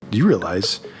Do you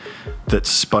realize that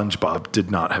SpongeBob did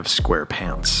not have square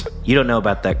pants? You don't know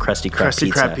about that Krusty Krab pizza.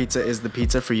 Krusty Krab pizza is the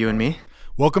pizza for you and me.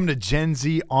 Welcome to Gen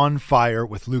Z on Fire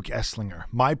with Luke Esslinger.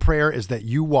 My prayer is that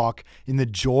you walk in the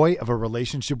joy of a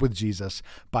relationship with Jesus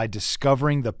by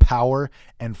discovering the power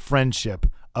and friendship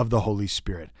of the Holy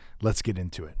Spirit. Let's get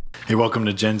into it. Hey, welcome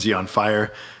to Gen Z on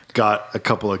Fire. Got a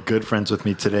couple of good friends with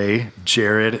me today,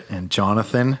 Jared and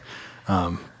Jonathan,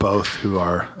 both who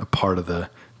are a part of the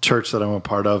church that I'm a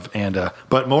part of, and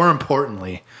but more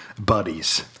importantly,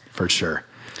 buddies for sure.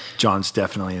 John's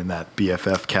definitely in that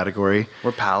BFF category.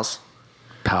 We're pals.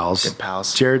 Good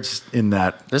pals. Jared's in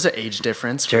that. There's an age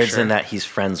difference. Jared's in that he's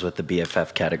friends with the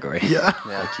BFF category. Yeah.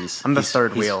 Yeah. Like I'm the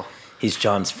third wheel. He's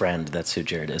John's friend. That's who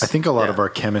Jared is. I think a lot of our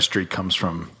chemistry comes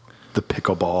from the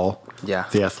pickleball,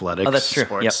 the athletics. Oh, that's true.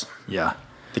 Sports. Yep. Yeah.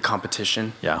 The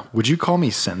competition. Yeah. Would you call me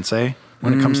sensei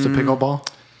when it comes to pickleball?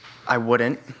 I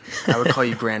wouldn't. I would call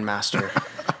you grandmaster.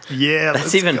 Yeah.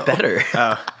 That's even better.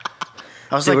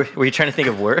 I was So like, were you trying to think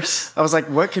of worse? I was like,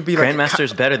 what could be like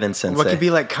Grandmaster's better than Sensei. What could be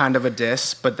like kind of a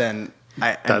diss, but then I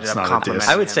ended That's up not a complimenting diss.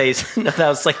 I would him. say no, that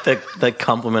was like the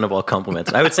compliment of all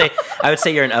compliments. I would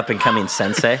say you're an up and coming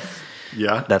Sensei.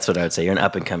 Yeah. That's what I would say. You're an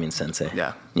up and coming Sensei.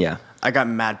 Yeah. Yeah. I got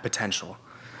mad potential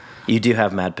You do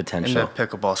have mad in the potential.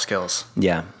 pickleball skills.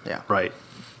 Yeah. Yeah. Right.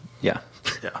 Yeah.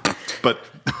 Yeah. But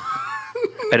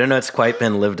I don't know it's quite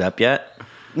been lived up yet.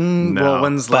 no. Well,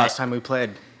 when's the But- last time we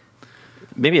played?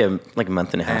 Maybe a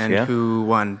month and a half, And yeah. who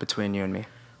won between you and me?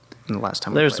 In the last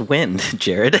time There's we played? wind,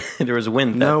 Jared. There was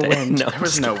wind that No day. wind. No, There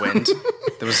was no wind.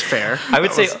 There was fair. I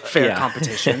would That say was fair yeah.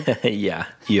 competition. Yeah,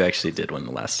 you actually did win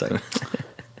the last time.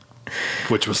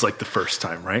 Which was like the first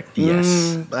time, right?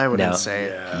 Yes. I wouldn't No. say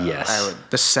it. Yes. I would.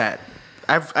 The set.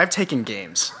 I've taken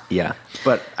games, Yeah.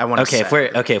 but I want to.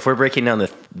 If we're breaking down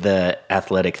the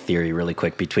athletic theory really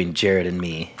quick between Jared and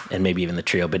me, and maybe even the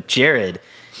trio, but Jared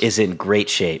is in great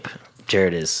shape.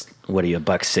 Jared is, what are you,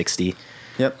 $160,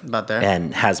 Yep, about there.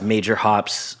 and has major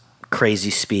hops, crazy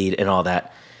speed, and all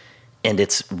that, and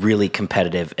it's really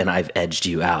competitive. And I've edged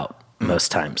you out most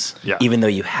times, Yeah. even though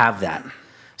you have that.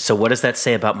 So what does that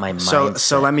say about my mindset?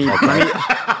 So let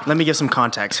me give some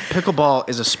context. Pickleball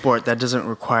is a sport that doesn't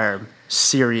require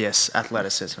serious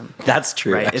athleticism. That's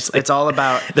true. Right? Actually. It's all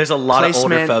about There's a lot of older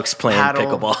placement, folks playing paddle.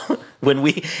 pickleball. When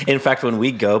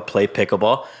we go play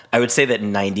pickleball, I would say that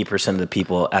 90% of the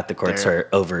people at the courts They're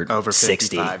are over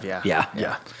 60. 55, yeah.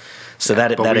 Yeah. So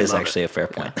that but we is love actually a fair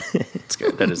point. It's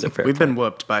good. That is a fair We've point. been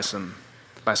whooped by some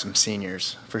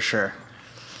seniors for sure.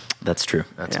 That's true.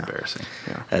 That's Yeah. embarrassing.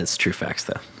 That's true facts,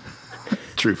 though.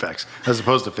 True facts, as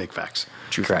opposed to fake facts,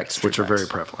 True facts. which are very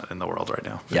prevalent in the world right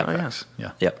now. Fake Yep. facts.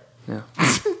 Yeah. Yep. Yeah.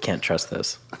 Can't trust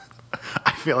those.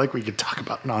 I feel like we could talk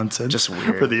about nonsense Just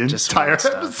weird. for the just entire weird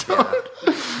stuff. episode.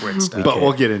 Yeah. Weird stuff. But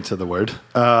we'll get into the word.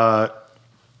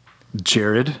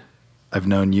 Jared, I've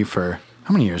known you for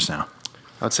how many years now?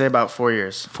 I would say about 4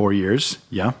 years. 4 years.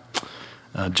 Yeah.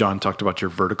 John talked about your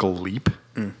vertical leap,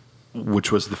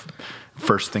 which was the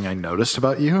first thing I noticed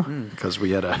about you because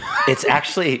we had It's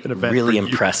actually event really for you.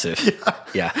 impressive.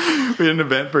 Yeah. we had an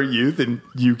event for youth, and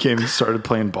you came and started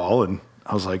playing ball, and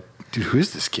I was like, dude, who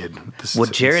is this kid? This Well,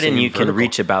 is Jared and insane you can vertical.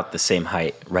 reach about the same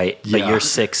height, right? But Yeah. you're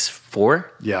 6'4",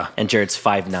 Yeah. and Jared's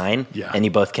 5'9", Yeah. and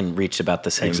you both can reach about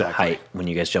the same Exactly. height when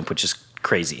you guys jump, which is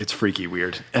crazy. It's freaky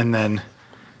weird. And then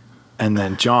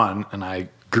John and I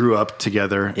grew up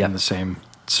together Yep. in the same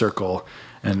circle,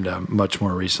 and much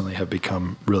more recently have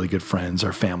become really good friends.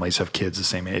 Our families have kids the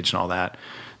same age and all that.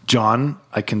 John,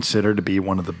 I consider to be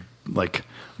one of the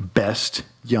best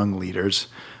young leaders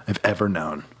I've ever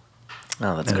known.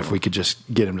 Oh, that's And good. if we could just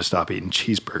get him to stop eating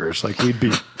cheeseburgers, we'd be.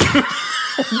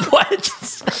 What?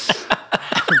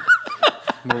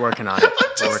 We're working on it.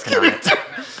 We're working on it.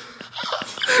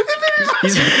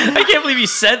 I can't believe you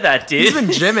said that, dude. He's been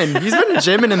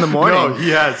gymming in the morning. No, he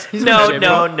has.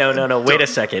 No. Wait a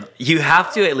second. You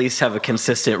have to at least have a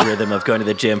consistent rhythm of going to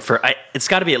the gym it's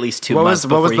got to be at least 2 months.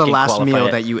 What was before you the can last qualify meal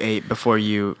it. that you ate before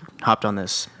you hopped on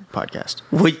this podcast?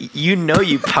 Well,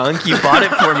 you punk. You bought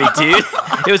it for me, dude.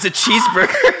 It was a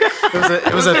cheeseburger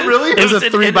It was a really? It was It a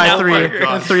was 3 an by In-N-Out 3 burger.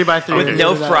 A 3 by 3 with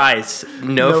no fries.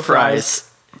 No No fries.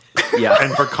 Yeah.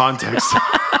 And for context,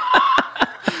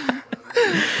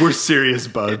 we're serious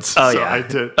buds. Oh so yeah. I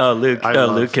did. Luke. I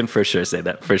love- Luke can for sure say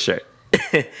that for sure.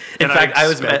 In and fact, I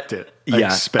was expect it. I Yeah.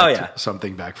 expect Oh yeah.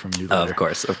 something back from you. Oh, Later. of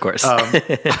course.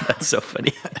 That's so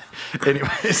funny.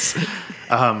 Anyways,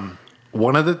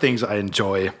 one of the things I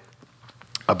enjoy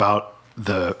about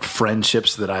the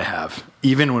friendships that I have,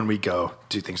 even when we go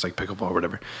do things like pickleball or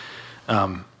whatever,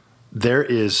 there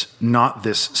is not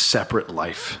this separate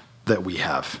life that we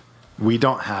have. We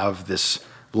don't have this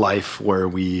life where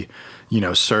we,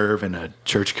 serve in a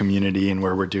church community and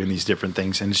where we're doing these different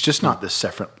things. And it's just not this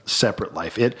separate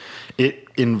life. It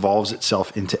involves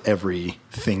itself into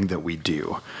everything that we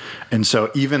do. And so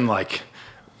even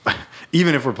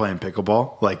if we're playing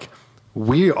pickleball, like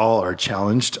we all are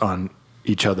challenged on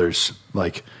each other's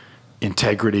like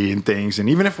integrity and things. And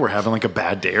even if we're having like a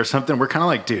bad day or something, we're kind of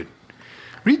like, dude,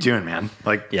 what are you doing, man?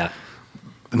 Like, Yeah.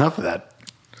 enough of that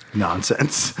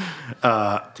nonsense.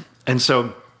 And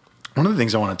so one of the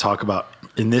things I want to talk about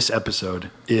in this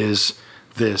episode is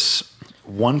this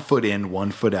 1 foot in,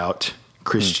 1 foot out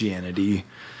Christianity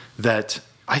that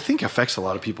I think affects a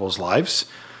lot of people's lives.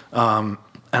 And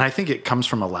I think it comes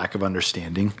from a lack of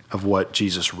understanding of what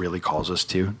Jesus really calls us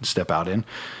to step out in.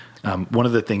 One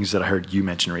of the things that I heard you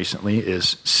mention recently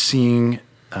is seeing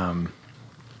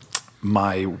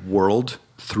my world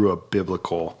through a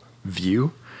biblical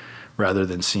view rather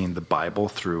than seeing the Bible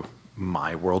through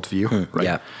my worldview. Right?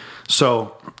 Yeah.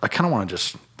 So I kind of want to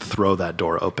just throw that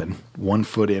door open. 1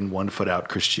 foot in, 1 foot out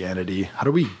Christianity. How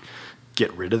do we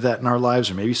get rid of that in our lives?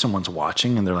 Or maybe someone's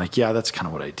watching and they're like, yeah, that's kind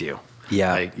of what I do.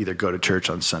 Yeah. I either go to church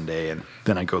on Sunday and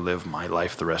then I go live my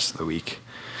life the rest of the week.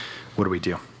 What do we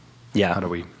do? Yeah. How do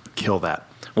we kill that?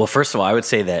 Well, first of all, I would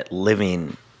say that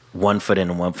living 1 foot in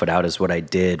and 1 foot out is what I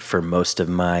did for most of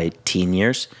my teen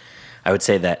years. I would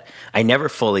say that I never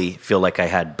fully feel like I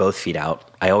had both feet out.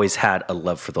 I always had a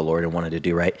love for the Lord and wanted to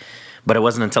do right. But it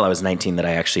wasn't until I was 19 that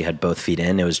I actually had both feet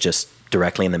in. It was just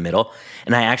directly in the middle.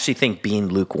 And I actually think being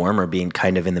lukewarm or being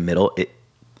kind of in the middle, it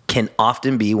can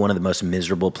often be one of the most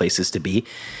miserable places to be.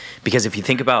 Because if you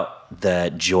think about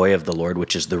the joy of the Lord,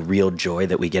 which is the real joy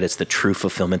that we get, it's the true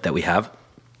fulfillment that we have.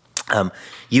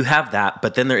 You have that,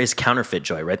 but then there is counterfeit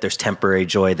joy, right? There's temporary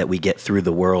joy that we get through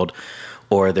the world,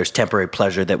 or there's temporary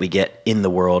pleasure that we get in the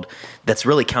world that's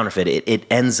really counterfeit. It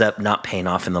ends up not paying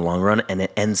off in the long run, and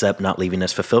it ends up not leaving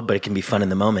us fulfilled, but it can be fun in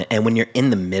the moment. And when you're in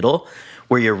the middle,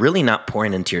 where you're really not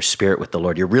pouring into your spirit with the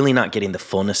Lord, you're really not getting the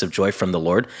fullness of joy from the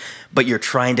Lord, but you're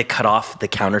trying to cut off the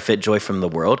counterfeit joy from the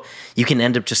world, you can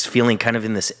end up just feeling kind of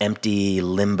in this empty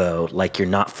limbo, like you're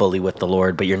not fully with the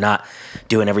Lord, but you're not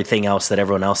doing everything else that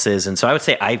everyone else is. And so I would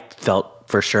say I felt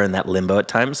for sure in that limbo at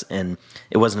times, and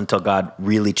it wasn't until God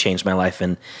really changed my life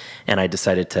and I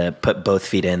decided to put both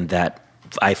feet in that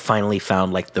I finally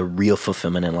found like the real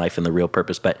fulfillment in life and the real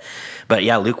purpose. But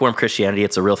yeah, lukewarm Christianity,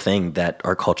 it's a real thing that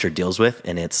our culture deals with,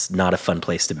 and it's not a fun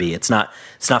place to be. It's not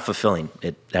fulfilling.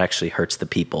 It actually hurts the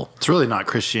people. It's really not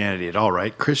Christianity at all,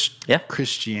 right? Yeah.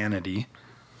 Christianity,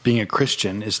 being a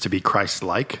Christian is to be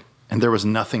Christ-like, and there was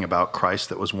nothing about Christ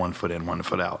that was 1 foot in, 1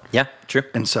 foot out. Yeah, true.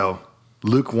 And so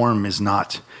lukewarm is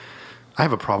not, I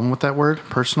have a problem with that word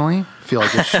personally. I feel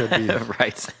like it should be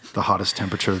Right. the hottest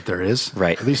temperature that there is.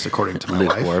 Right. At least according to my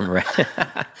Lukewarm, wife.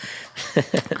 right.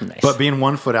 Nice. But being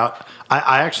 1 foot out,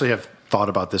 I actually have thought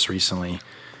about this recently.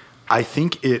 I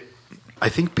think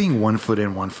being 1 foot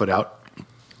in, 1 foot out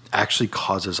actually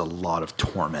causes a lot of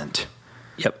torment.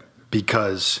 Yep.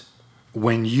 Because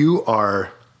when you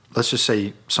are, let's just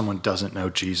say someone doesn't know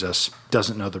Jesus,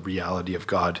 doesn't know the reality of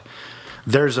God,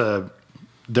 there's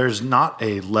not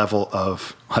a level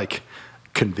of like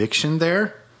conviction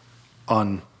there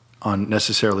on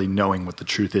necessarily knowing what the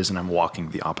truth is, and I'm walking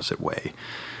the opposite way.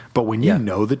 But when you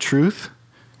know the truth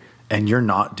and you're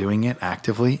not doing it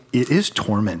actively, it is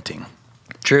tormenting.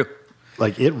 True.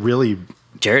 Like it really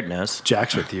Jared knows.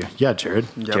 jacks with you. Yeah, Jared.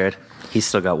 Yep. Jared, he's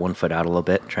still got 1 foot out a little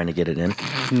bit, trying to get it in.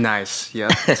 Nice. Yeah.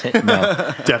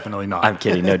 No, Definitely not. I'm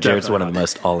kidding. No, Jared's one of the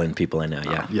most all-in people I know.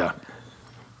 Yeah. Yeah.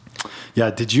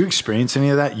 Yeah. Did you experience any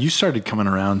of that? You started coming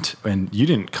around and you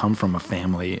didn't come from a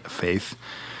family of faith.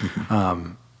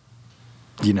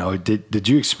 Did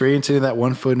you experience any of that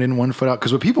 1 foot in, 1 foot out?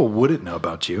 Because what people wouldn't know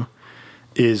about you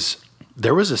is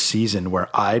there was a season where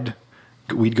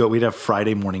we'd have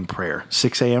Friday morning prayer,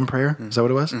 6 a.m. prayer. Is that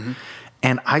what it was? Mm-hmm.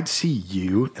 And I'd see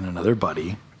you and another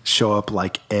buddy show up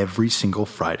like every single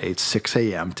Friday at 6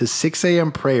 a.m. to 6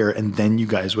 a.m. prayer, and then you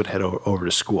guys would head over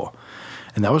to school.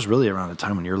 And that was really around the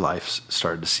time when your life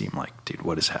started to seem like, dude,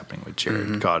 what is happening with Jared?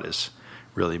 Mm-hmm. God is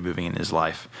really moving in his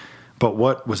life. But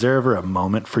was there ever a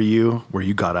moment for you where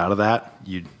you got out of that?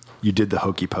 You did the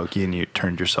hokey pokey and you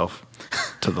turned yourself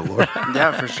to the Lord?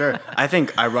 Yeah, for sure. I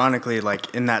think ironically,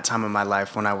 like in that time of my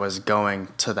life when I was going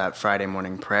to that Friday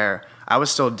morning prayer, I was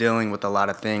still dealing with a lot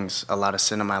of things, a lot of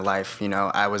sin in my life. You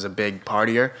know, I was a big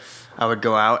partier. I would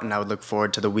go out and I would look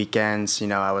forward to the weekends. You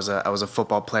know, I was a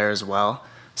football player as well.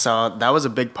 So that was a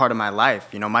big part of my life.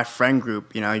 You know, my friend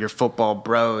group, you know, your football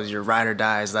bros, your ride or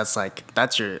dies, that's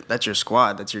your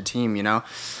squad, that's your team, you know.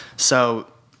 So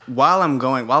while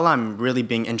I'm really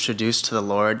being introduced to the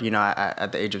Lord, you know,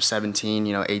 at the age of 17,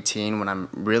 you know, 18, when I'm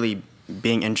really,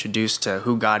 being introduced to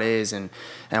who God is and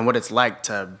what it's like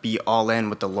to be all in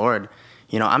with the Lord,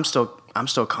 you know, I'm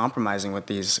still compromising with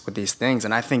these things.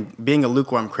 And I think being a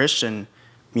lukewarm Christian,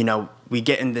 you know, we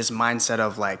get in this mindset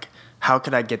of like, how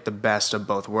could I get the best of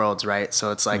both worlds, right?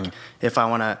 So it's like, if I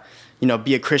want to, you know,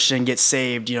 be a Christian, get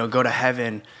saved, you know, go to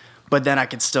heaven, but then I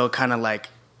could still kind of like,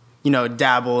 you know,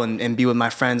 dabble and be with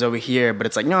my friends over here. But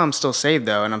it's like, no, I'm still saved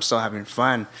though, and I'm still having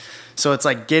fun. So it's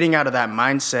like getting out of that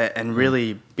mindset and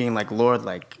really being like, Lord,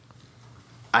 like,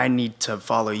 I need to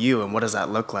follow you. And what does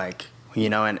that look like? You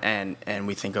know, and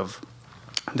we think of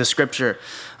the scripture,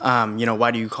 you know,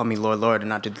 why do you call me Lord, Lord, and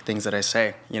not do the things that I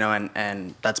say? You know,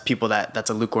 and that's people that's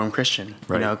a lukewarm Christian,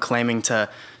 right. You know, claiming to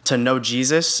know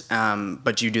Jesus,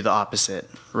 but you do the opposite,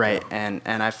 right? Yeah.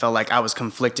 And I felt like I was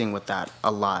conflicting with that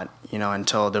a lot, you know,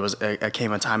 until there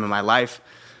came a time in my life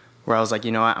where I was like,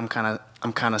 you know what, I'm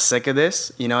kind of sick of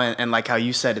this, you know, and like how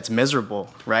you said, it's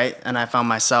miserable, right? And I found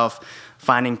myself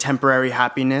finding temporary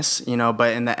happiness, you know,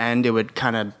 but in the end, it would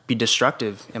kind of be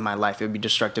destructive in my life. It would be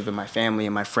destructive in my family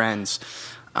and my friends,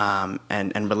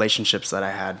 and relationships that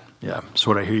I had. Yeah. So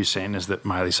what I hear you saying is that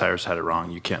Miley Cyrus had it wrong.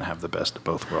 You can't have the best of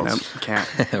both worlds. Nope, can't.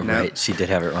 Right. Nope. She did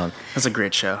have it wrong. That's a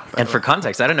great show. And for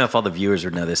context, I don't know if all the viewers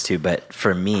would know this too, but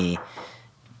for me,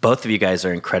 both of you guys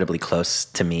are incredibly close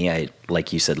to me.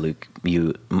 Like you said, Luke,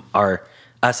 you are,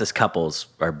 us as couples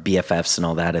are BFFs and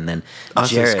all that. And then us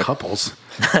Jared, as couples.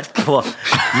 Well,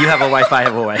 you have a wife, I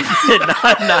have a wife. You and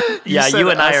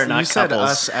I are not you couples. Said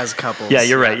us as couples. Yeah,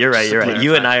 you're right.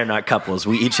 You and I are not couples.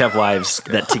 We each have wives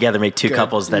that together make two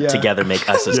couples that together make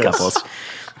us as couples.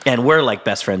 And we're like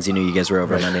best friends. You know, you guys were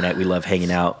over on Monday night. We love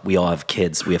hanging out. We all have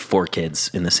kids. We have 4 kids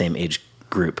in the same age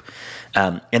group.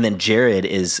 And then Jared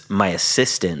is my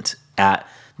assistant at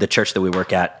the church that we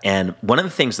work at. And one of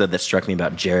the things that struck me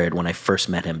about Jared when I first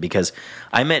met him, because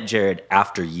I met Jared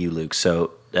after you, Luke.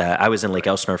 So I was in Lake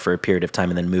Elsinore for a period of time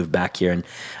and then moved back here. And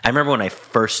I remember when I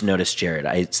first noticed Jared,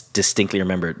 I distinctly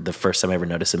remember the first time I ever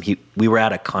noticed him. We were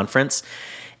at a conference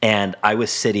and I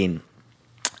was sitting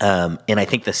in I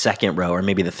think the second row or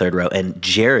maybe the third row, and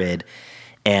Jared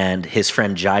and his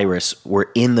friend Jairus were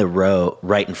in the row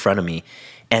right in front of me.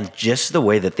 And just the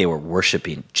way that they were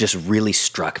worshiping just really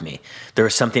struck me. There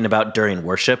was something about during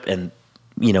worship, and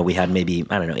you know, we had maybe,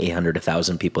 I don't know, 800,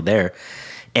 1,000 people there.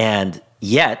 And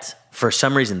yet, for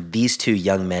some reason, these 2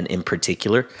 young men in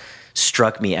particular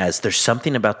struck me as there's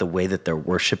something about the way that they're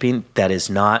worshiping that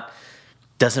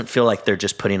doesn't feel like they're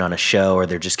just putting on a show or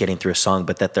they're just getting through a song,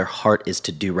 but that their heart is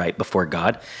to do right before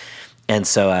God. And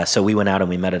so we went out and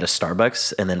we met at a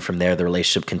Starbucks, and then from there the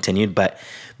relationship continued. But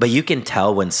you can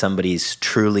tell when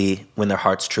when their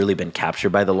heart's truly been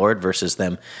captured by the Lord versus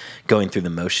them going through the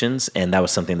motions. And that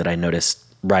was something that I noticed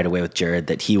right away with Jared,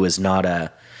 that he was not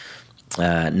a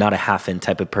half-in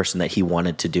type of person, that he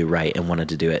wanted to do right and wanted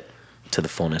to do it to the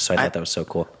fullness. So I thought that was so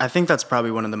cool. I think that's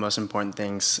probably one of the most important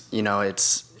things. You know,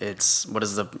 it's what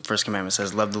is the first commandment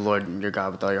says? Love the Lord your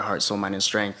God with all your heart, soul, mind, and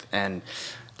strength. And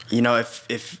you know,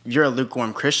 if you're a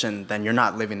lukewarm Christian, then you're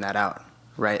not living that out,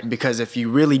 right? Because if you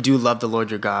really do love the Lord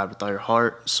your God with all your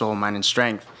heart, soul, mind, and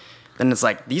strength, then it's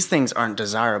like these things aren't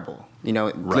desirable. You know,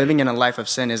 living in a life of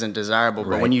sin isn't desirable.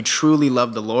 But when you truly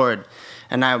love the Lord,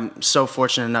 and I'm so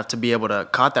fortunate enough to be able to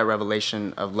caught that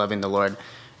revelation of loving the Lord,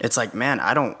 it's like, man,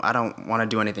 I don't want to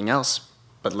do anything else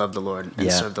but love the Lord and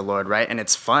serve the Lord, right? And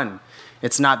it's fun.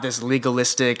 It's not this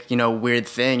legalistic, you know, weird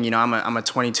thing. You know, I'm a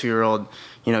 22-year-old,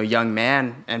 you know, young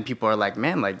man, and people are like,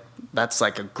 man, like that's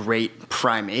like a great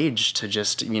prime age to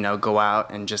just, you know, go out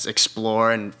and just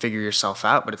explore and figure yourself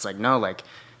out. But it's like, no, like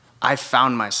I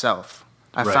found myself.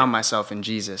 I found myself in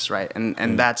Jesus, right?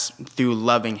 And that's through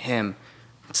loving him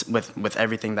with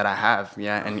everything that I have,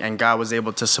 and God was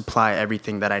able to supply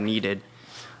everything that I needed.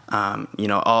 You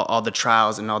know, all the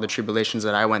trials and all the tribulations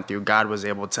that I went through, God was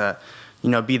able to, you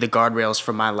know, be the guardrails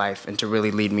for my life and to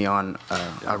really lead me on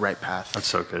a right path. That's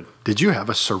so good. Did you have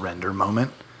a surrender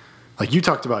moment? Like you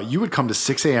talked about, you would come to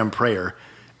 6 a.m. prayer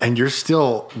and you're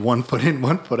still 1 foot in,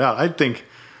 1 foot out. I think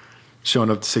showing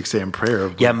up to 6 a.m.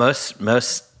 prayer. Yeah,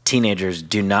 most teenagers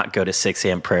do not go to 6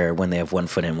 a.m. prayer when they have 1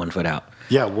 foot in, 1 foot out.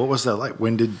 Yeah, what was that like?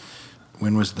 When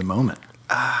was the moment?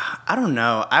 I don't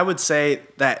know. I would say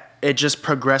that it just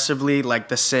progressively, like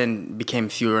the sin became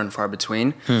fewer and far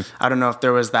between. I don't know if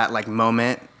there was that like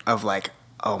moment of like,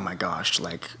 oh my gosh,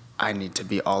 like I need to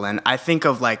be all in. I think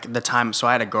of like the time, so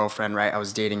I had a girlfriend, right? I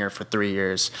was dating her for 3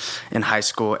 years in high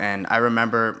school. And I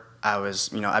remember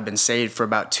I've been saved for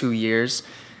about 2 years.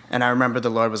 And I remember the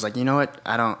Lord was like, you know what?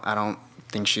 I don't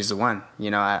think she's the one.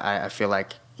 You know, I feel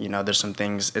like, you know, there's some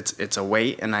things, it's a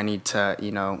weight, and I need to,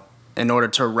 you know, in order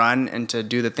to run and to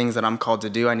do the things that I'm called to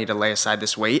do, I need to lay aside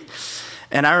this weight.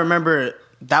 And I remember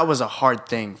that was a hard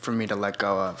thing for me to let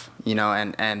go of, you know,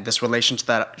 and this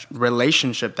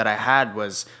relationship that I had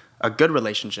was a good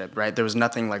relationship, right? There was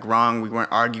nothing like wrong. We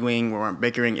weren't arguing, we weren't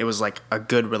bickering. It was like a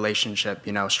good relationship,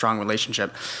 you know, strong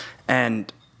relationship.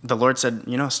 And the Lord said,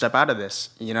 you know, step out of this,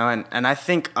 you know, and I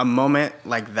think a moment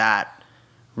like that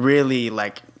really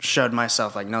like showed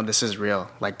myself like, no, this is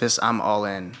real. Like this, I'm all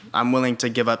in. I'm willing to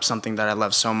give up something that I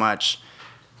love so much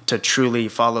to truly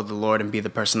follow the Lord and be the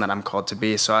person that I'm called to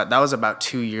be. So that was about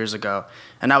 2 years ago.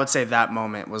 And I would say that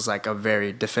moment was like a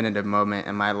very definitive moment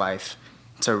in my life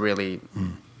to really,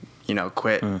 you know,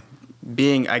 quit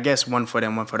being, I guess, 1 foot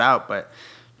in, 1 foot out, but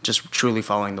just truly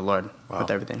following the Lord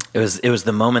with everything. It was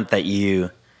the moment that you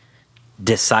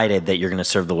decided that you're going to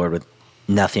serve the Lord with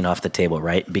nothing off the table,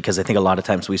 right? Because I think a lot of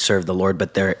times we serve the Lord,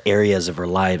 but there are areas of our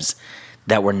lives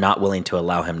that we're not willing to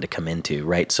allow him to come into,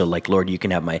 right? So like, Lord, you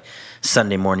can have my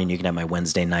Sunday morning, you can have my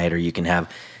Wednesday night, or you can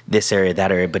have this area,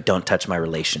 that area, but don't touch my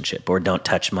relationship, or don't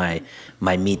touch my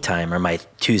me time, or my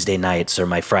Tuesday nights, or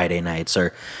my Friday nights,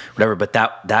 or whatever. But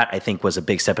that I think was a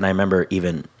big step. And I remember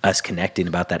even us connecting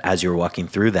about that as you were walking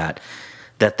through that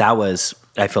was,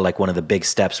 I feel like, one of the big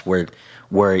steps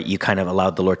where you kind of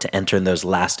allowed the Lord to enter in those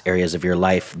last areas of your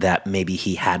life that maybe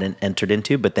he hadn't entered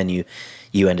into, but then you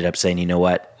ended up saying, you know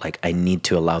what, like I need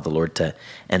to allow the Lord to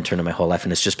enter into my whole life.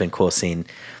 And it's just been cool seeing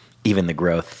even the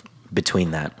growth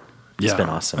between that. It's been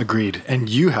awesome. Agreed. And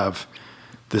you have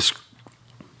this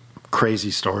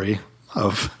crazy story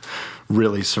of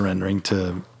really surrendering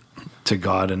to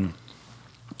God and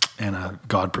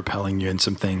God propelling you in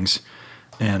some things.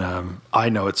 And I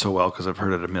know it so well because I've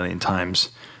heard it a million times.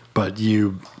 But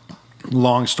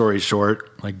long story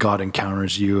short, like God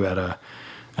encounters you at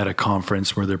a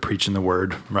conference where they're preaching the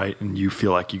word, right? And you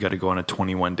feel like you got to go on a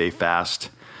 21-day fast.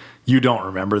 You don't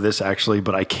remember this actually,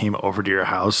 but I came over to your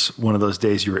house one of those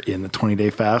days you were in the 21-day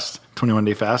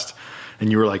fast,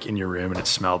 and you were like in your room and it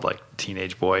smelled like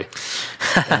teenage boy.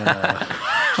 And,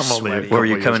 I'm only what were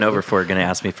you coming over for? Going to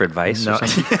ask me for advice or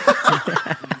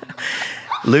something?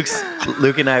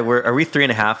 Luke and I are we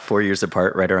 3.5, 4 years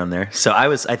apart, right around there? So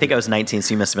I think I was 19,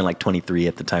 so you must have been like 23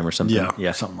 at the time or something.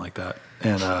 Yeah, something like that.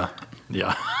 And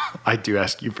I do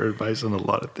ask you for advice on a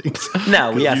lot of things.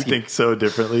 No, we ask you. Think so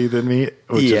differently than me,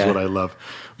 which is what I love.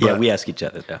 But, we ask each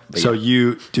other. Yeah,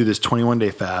 you do this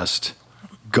 21-day fast.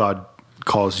 God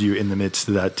calls you in the midst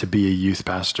of that to be a youth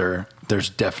pastor. There's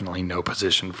definitely no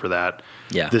position for that.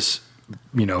 Yeah. This,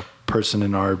 person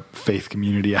in our faith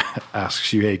community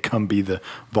asks you, hey, come be the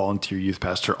volunteer youth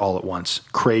pastor all at once.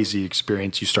 Crazy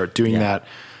experience. You start doing that.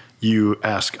 You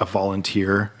ask a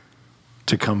volunteer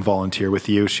to come volunteer with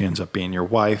you. She ends up being your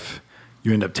wife.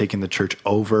 You end up taking the church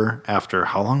over after,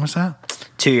 how long was that?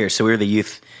 2 years. So we were the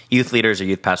youth leaders or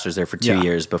youth pastors there for 2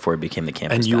 years before it became the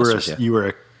campus pastors. And you were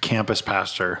a campus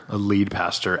pastor, a lead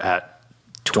pastor at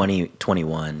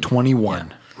 21,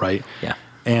 right? Yeah.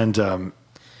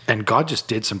 And God just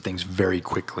did some things very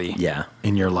quickly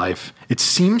in your life. It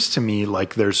seems to me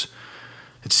like there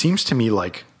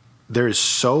is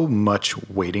so much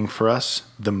waiting for us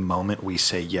the moment we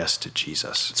say yes to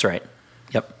Jesus. That's right.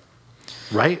 Yep.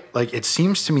 Right? Like it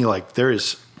seems to me like there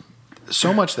is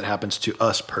so much that happens to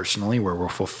us personally where we're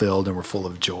fulfilled and we're full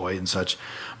of joy and such.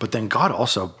 But then God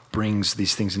also brings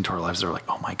these things into our lives that are like,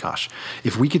 oh my gosh,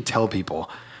 if we could tell people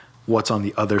what's on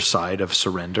the other side of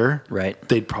surrender, right,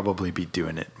 they'd probably be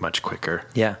doing it much quicker.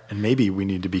 Yeah. And maybe we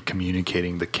need to be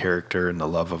communicating the character and the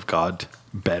love of God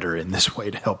better in this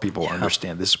way to help people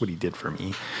understand this is what he did for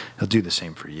me. He'll do the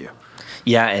same for you.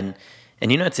 Yeah. And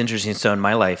it's interesting. So in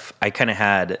my life, I kind of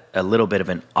had a little bit of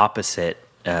an opposite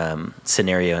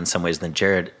scenario in some ways than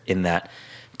Jared, in that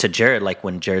to Jared, like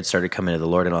when Jared started coming to the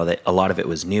Lord and all that, a lot of it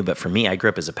was new. But for me, I grew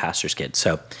up as a pastor's kid.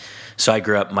 So I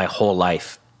grew up my whole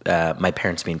life, my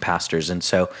parents being pastors. And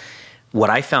so what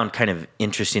I found kind of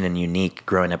interesting and unique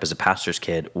growing up as a pastor's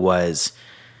kid was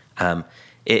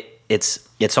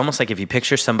it's almost like if you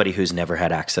picture somebody who's never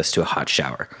had access to a hot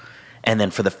shower, and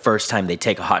then for the first time they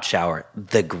take a hot shower,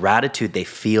 the gratitude they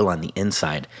feel on the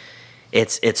inside,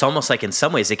 it's almost like in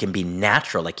some ways it can be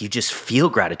natural. Like you just feel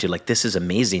gratitude, like this is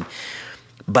amazing.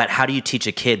 But how do you teach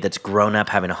a kid that's grown up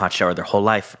having a hot shower their whole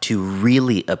life to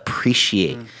really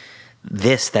appreciate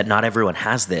this, that not everyone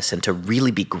has this, and to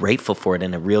really be grateful for it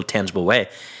in a real tangible way?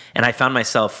 And I found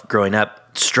myself growing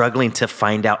up struggling to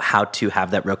find out how to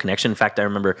have that real connection. In fact, I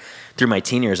remember through my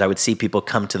teen years, I would see people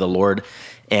come to the Lord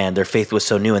and their faith was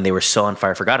so new and they were so on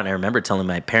fire for God. And I remember telling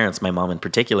my parents, my mom in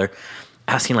particular,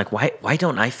 asking like, why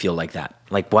don't I feel like that?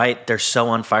 Like why they're so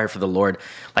on fire for the Lord?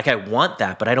 Like I want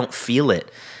that, but I don't feel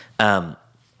it.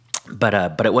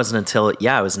 But it wasn't until,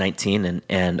 I was 19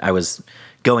 and I was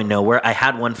going nowhere. I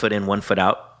had 1 foot in, 1 foot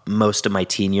out most of my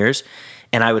teen years.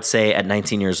 And I would say at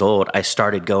 19 years old, I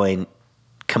started going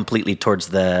completely towards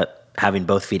having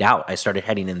both feet out. I started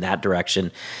heading in that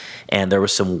direction, and there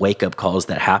was some wake-up calls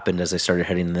that happened as I started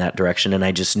heading in that direction, and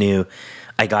I just knew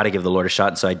I got to give the Lord a shot,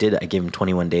 and so I did. I gave him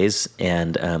 21 days,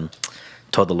 and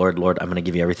told the Lord, I'm going to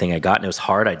give you everything I got, and it was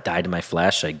hard. I died to my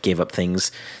flesh. I gave up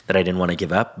things that I didn't want to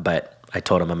give up, but I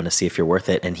told him I'm going to see if you're worth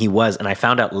it, and he was, and I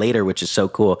found out later, which is so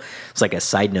cool. It's like a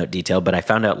side note detail, but I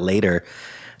found out later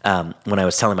when I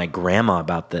was telling my grandma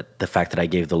about the fact that I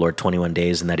gave the Lord 21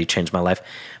 days and that he changed my life.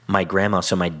 My grandma,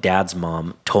 so my dad's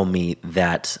mom, told me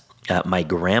that my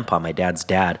grandpa, my dad's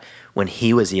dad, when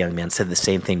he was a young man, said the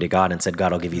same thing to God and said,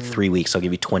 God, I'll give you 3 weeks. I'll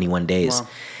give you 21 days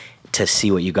to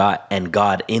see what you got. And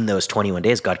God, in those 21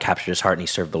 days, God captured his heart and he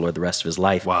served the Lord the rest of his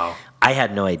life. Wow. I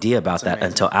had no idea about that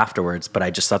until afterwards, but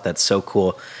I just thought that's so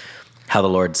cool how the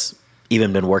Lord's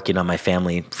even been working on my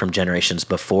family from generations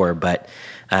before. But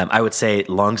I would say,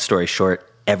 long story short,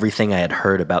 everything I had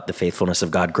heard about the faithfulness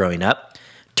of God growing up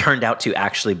turned out to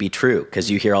actually be true, because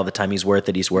you hear all the time, he's worth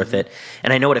it, he's worth it.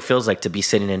 And I know what it feels like to be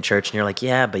sitting in church and you're like,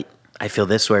 yeah, but I feel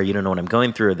this way, or you don't know what I'm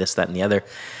going through, or this, that, and the other.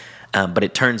 But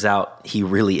it turns out he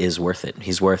really is worth it.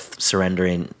 He's worth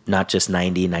surrendering not just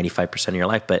 90, 95% of your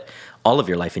life, but all of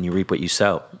your life, and you reap what you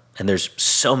sow. And there's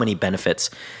so many benefits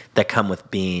that come with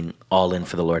being all in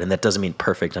for the Lord. And that doesn't mean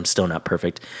perfect. I'm still not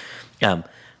perfect.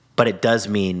 But it does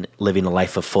mean living a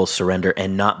life of full surrender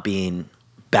and not being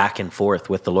back and forth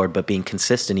with the Lord, but being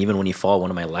consistent. Even when you fall, one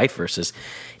of my life verses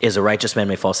is, a righteous man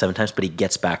may fall 7 times, but he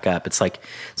gets back up. It's like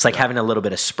having a little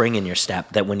bit of spring in your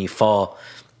step, that when you fall,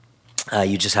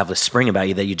 you just have a spring about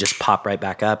you that you just pop right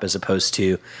back up, as opposed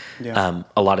to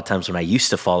a lot of times when I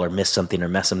used to fall or miss something or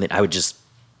mess something, I would just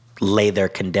lay there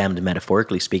condemned,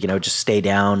 metaphorically speaking. I would just stay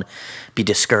down, be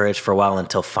discouraged for a while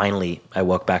until finally I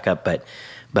woke back up.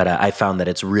 But I found that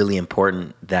it's really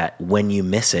important that when you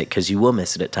miss it, because you will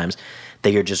miss it at times,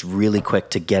 that you're just really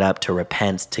quick to get up, to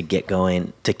repent, to get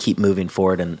going, to keep moving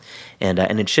forward, and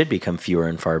it should become fewer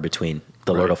and far between.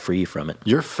 The Lord will free you from it.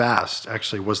 Your fast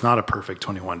actually was not a perfect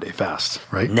 21-day fast,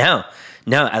 right? No.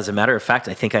 As a matter of fact,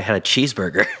 I think I had a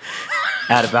cheeseburger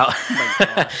at about.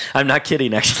 I'm not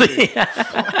kidding, actually.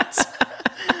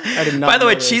 I did not. By the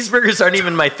way, this. Cheeseburgers aren't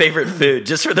even my favorite food,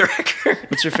 just for the record.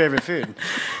 What's your favorite food?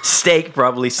 Steak,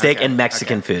 probably steak, and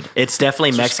Mexican food. It's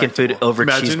definitely Mexican food over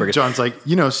cheeseburgers. John's like,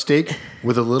 steak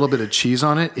with a little bit of cheese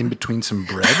on it in between some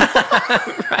bread.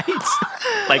 Right.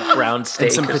 Like ground steak.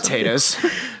 And some potatoes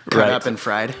cut up and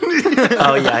fried.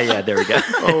 Oh, yeah, there we go.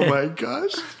 Oh, my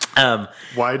gosh.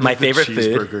 Why did my the favorite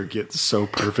cheeseburger food get so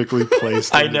perfectly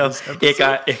placed? I know.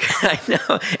 I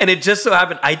know. And it just so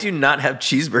happened, I do not have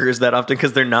cheeseburgers that often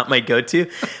because they're not my go-to.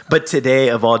 But today,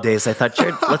 of all days, I thought,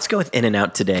 Jared, let's go with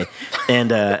In-N-Out today.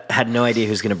 And had no idea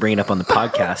who's going to bring it up on the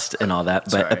podcast and all that.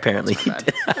 But apparently he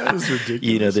did. That is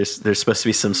ridiculous. There's supposed to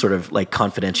be some sort of like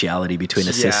confidentiality between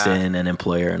assistant and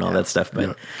employer and all that stuff.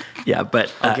 But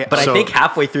but I think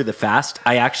halfway through the fast,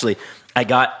 I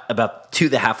got about to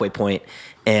the halfway point.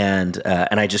 And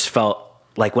I just felt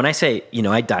like, when I say,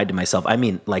 I died to myself, I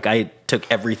mean, like, I took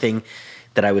everything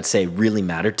that I would say really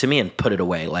mattered to me and put it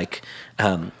away. Like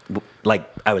I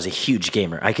was a huge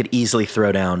gamer. I could easily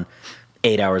throw down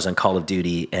 8 hours on Call of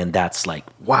Duty, and that's like,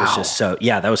 wow. Was just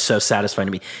that was so satisfying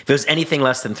to me. If it was anything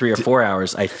less than 3 or 4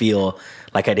 hours, I feel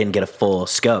like I didn't get a full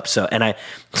scope. So at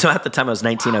the time I was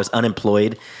 19, I was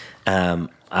unemployed.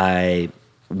 I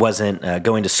wasn't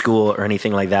going to school or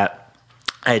anything like that.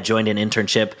 I had joined an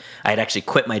internship. I had actually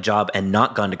quit my job and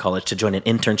not gone to college to join an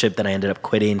internship that I ended up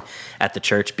quitting at the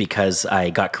church because I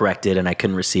got corrected and I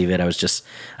couldn't receive it. I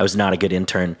was not a good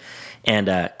intern,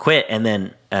 and quit. And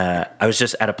then I was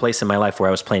just at a place in my life where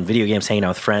I was playing video games, hanging out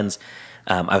with friends.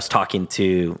 I was talking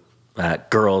to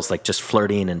girls, like just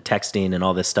flirting and texting and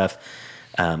all this stuff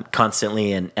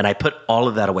constantly. And I put all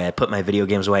of that away. I put my video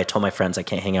games away. I told my friends, I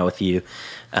can't hang out with you.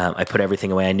 I put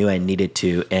everything away. I knew I needed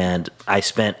to. And I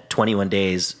spent 21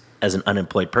 days as an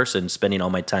unemployed person, spending all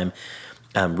my time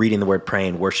reading the word,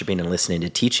 praying, worshiping, and listening to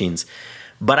teachings.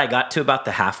 But I got to about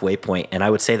the halfway point, and I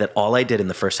would say that all I did in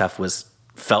the first half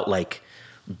felt like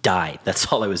die.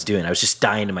 That's all I was doing. I was just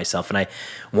dying to myself, and I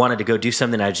wanted to go do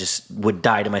something. I just would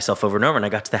die to myself over and over. And I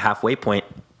got to the halfway point,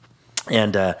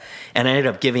 and I ended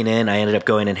up giving in. I ended up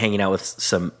going and hanging out with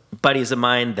some buddies of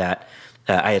mine that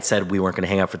I had said we weren't going to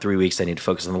hang out for 3 weeks. I need to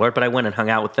focus on the Lord. But I went and hung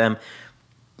out with them.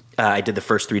 I did the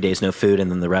first 3 days no food,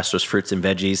 and then the rest was fruits and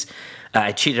veggies.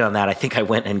 I cheated on that. I think I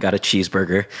went and got a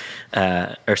cheeseburger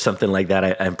or something like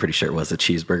that. I'm pretty sure it was a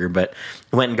cheeseburger, but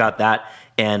went and got that.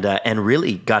 and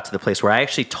really got to the place where I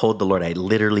actually told the Lord, I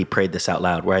literally prayed this out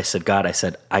loud, where I said, God,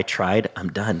 I tried, I'm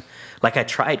done. Like I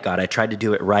tried, God, I tried to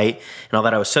do it right and all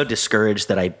that. I was so discouraged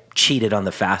that I cheated on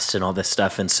the fast and all this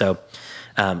stuff. And so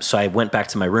I went back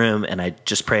to my room and I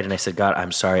just prayed and I said, God,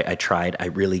 I'm sorry. I tried. I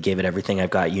really gave it everything I've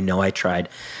got. You know, I tried.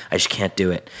 I just can't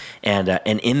do it. And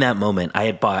in that moment, I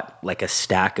had bought like a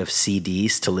stack of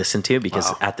CDs to listen to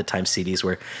because at the time CDs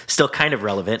were still kind of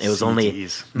relevant. It was only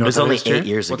 8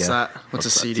 years ago. What's that? What's a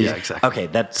CD? Yeah, exactly.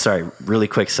 Okay, sorry, really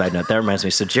quick side note. That reminds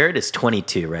me. So Jared is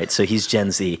 22, right? So he's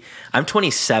Gen Z. I'm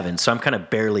 27, so I'm kind of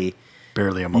barely a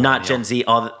millennial. Not Gen Z.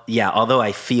 Although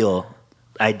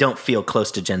I don't feel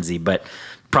close to Gen Z, but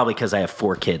probably because I have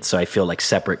 4 kids, so I feel like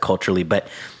separate culturally. But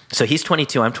so he's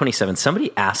 22, I'm 27.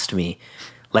 Somebody asked me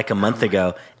like a month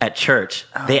ago at church,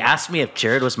 they asked me if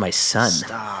Jared was my son.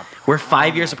 Stop. We're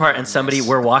 5 years apart, and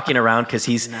we're walking around because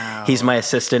he's my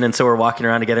assistant, and so we're walking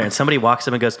around together, and somebody walks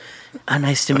up and goes,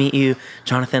 nice to meet you,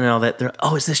 Jonathan, and all that. They're,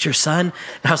 is this your son?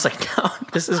 And I was like, no,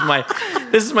 this is my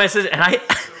assistant. And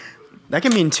that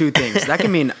can mean 2 things. That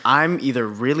can mean I'm either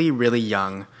really, really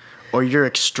young, or you're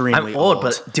extremely I'm old,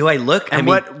 but do I look? And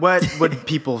what would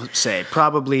people say?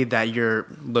 Probably that you're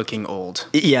looking old.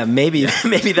 Yeah, maybe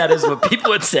that is what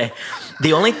people would say.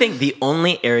 The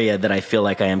only area that I feel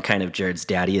like I am kind of Jared's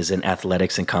daddy is in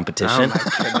athletics and competition.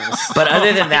 Oh my goodness. But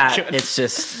other than that, it's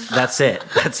just, that's it.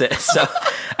 So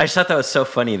I just thought that was so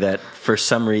funny that for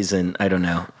some reason, I don't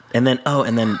know. And then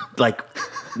like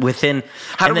within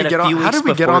how did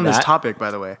we get on this topic,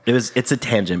 by the way? It's a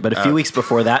tangent, but a few weeks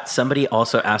before that, somebody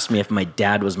also asked me if my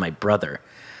dad was my brother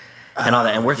and all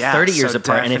that. And we're 30 years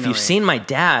apart. Definitely. And if you've seen my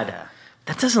dad,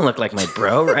 that doesn't look like my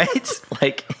bro, right?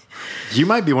 Like, you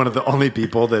might be one of the only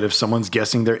people that if someone's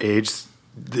guessing their age,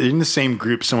 in the same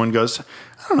group, someone goes,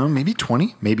 I don't know, maybe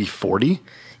 20, maybe 40.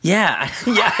 Yeah,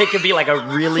 it could be like a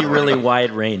really, really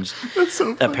wide range. That's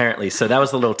so funny. Apparently. So that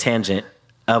was the little tangent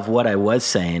of what I was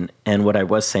saying, and what I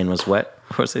was saying was what?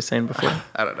 What was I saying before?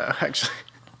 I don't know, actually.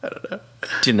 I don't know.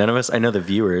 Dude, none of us, I know the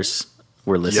viewers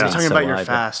were listening. You're talking about your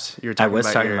fast. I was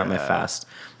talking about my fast.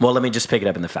 Well, let me just pick it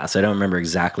up in the fast. I don't remember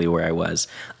exactly where I was.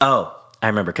 Oh, I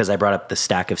remember because I brought up the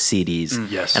stack of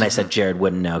CDs. Yes. And I said Jared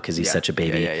wouldn't know because he's such a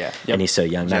baby. Yeah. And he's so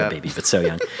young. Not a baby, but so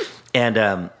young.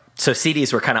 And so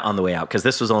CDs were kind of on the way out because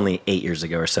this was only 8 years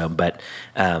ago or so. But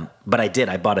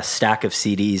I bought a stack of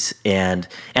CDs, and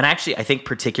actually I think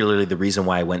particularly the reason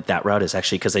why I went that route is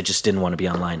actually because I just didn't want to be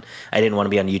online. I didn't want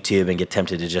to be on YouTube and get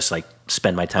tempted to just like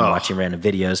spend my time watching random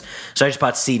videos. So I just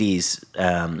bought CDs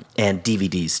and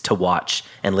DVDs to watch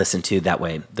and listen to. That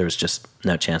way there was just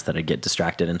no chance that I'd get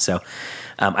distracted. And so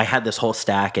I had this whole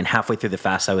stack, and halfway through the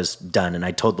fast I was done, and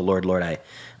I told the Lord,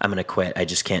 I'm going to quit. I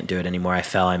just can't do it anymore. I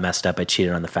fell, I messed up, I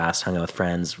cheated on the fast, hung out with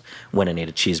friends, went and ate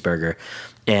a cheeseburger.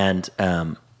 And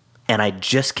I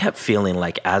just kept feeling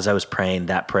like as I was praying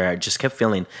that prayer, I just kept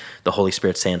feeling the Holy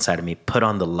Spirit say inside of me, put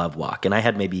on the love walk. And I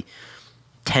had maybe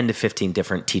 10 to 15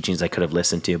 different teachings I could have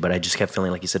listened to, but I just kept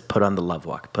feeling like he said, put on the love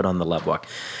walk, put on the love walk,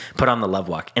 put on the love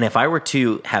walk. And if I were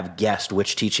to have guessed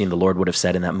which teaching the Lord would have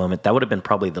said in that moment, that would have been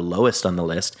probably the lowest on the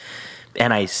list.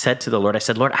 And I said to the Lord,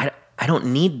 Lord,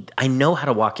 I know how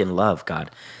to walk in love,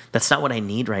 God. That's not what I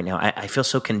need right now. I feel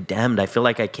so condemned. I feel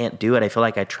like I can't do it. I feel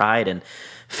like I tried and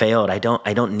failed. I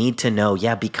don't need to know.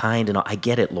 Yeah, be kind and all. I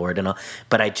get it, Lord.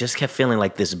 But I just kept feeling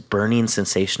like this burning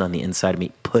sensation on the inside of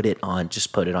me. Put it on.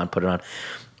 Just put it on. Put it on.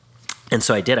 And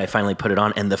so I did. I finally put it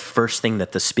on. And the first thing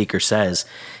that the speaker says,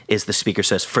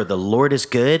 for the Lord is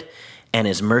good and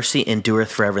his mercy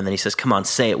endureth forever. And then he says, come on,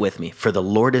 say it with me. For the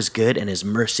Lord is good and his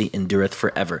mercy endureth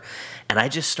forever. And I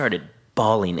just started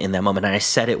bawling in that moment, and I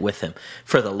said it with him.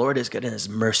 For the Lord is good and his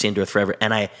mercy endureth forever.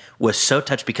 And I was so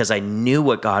touched because I knew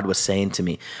what God was saying to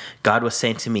me. God was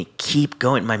saying to me, keep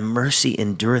going. My mercy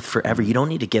endureth forever. You don't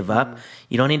need to give up.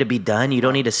 You don't need to be done. You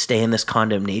don't need to stay in this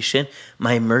condemnation.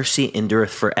 My mercy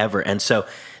endureth forever. And so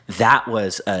that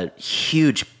was a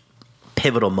huge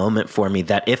pivotal moment for me,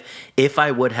 that if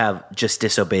I would have just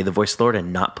disobeyed the voice of the Lord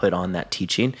and not put on that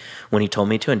teaching when he told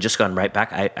me to and just gone right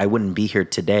back, I wouldn't be here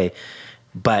today.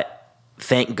 But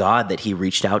thank God that he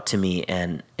reached out to me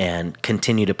and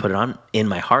continued to put it on in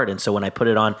my heart. And so when I put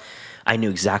it on, I knew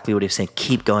exactly what he was saying.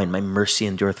 Keep going. My mercy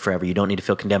endureth forever. You don't need to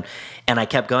feel condemned. And I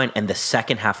kept going. And the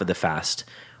second half of the fast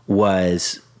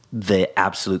was the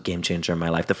absolute game changer in my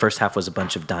life. The first half was a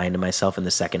bunch of dying to myself, and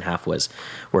the second half was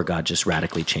where God just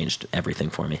radically changed everything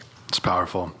for me. It's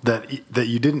powerful that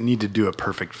you didn't need to do a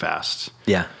perfect fast.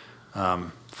 Yeah.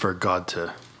 For God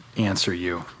to answer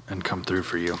you and come through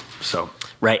for you. So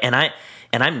right. And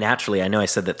I'm naturally, I know I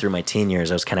said that through my teen years,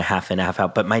 I was kind of half in, half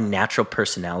out, but my natural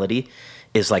personality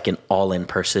is like an all-in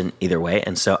person either way.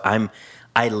 And so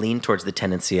I lean towards the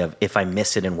tendency of if I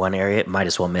miss it in one area, might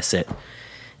as well miss it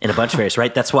in a bunch of areas,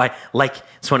 right? That's why, like,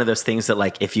 it's one of those things that,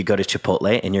 like, if you go to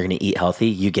Chipotle and you're going to eat healthy,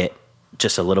 you get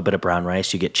just a little bit of brown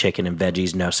rice, you get chicken and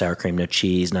veggies, no sour cream, no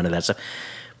cheese, none of that stuff.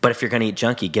 But if you're going to eat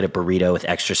junky, get a burrito with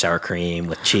extra sour cream,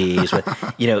 with cheese, with,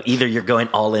 either you're going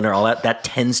all in or all out. That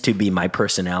tends to be my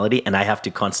personality. And I have to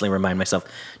constantly remind myself,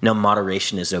 no,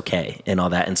 moderation is okay and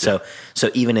all that. And so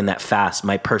even in that fast,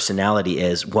 my personality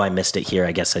is, well, I missed it here.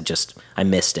 I guess I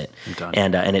missed it.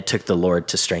 And it took the Lord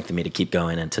to strengthen me to keep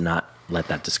going and to not let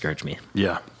that discourage me.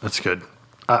 Yeah, that's good.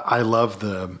 I love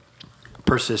the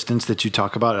persistence that you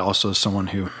talk about. Also, as someone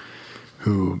who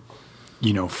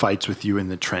fights with you in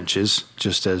the trenches,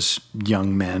 just as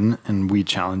young men, and we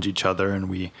challenge each other and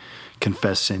we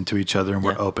confess sin to each other and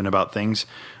we're open about things.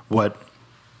 What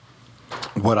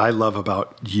I love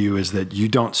about you is that you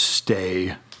don't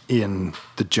stay in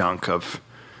the junk of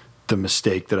the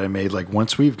mistake that I made. Like,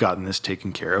 once we've gotten this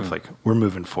taken care of, like, we're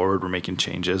moving forward, we're making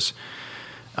changes.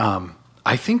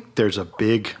 I think there's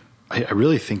I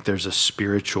really think there's a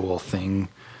spiritual thing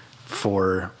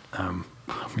for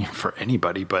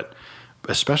anybody, but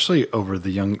especially over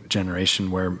the young generation,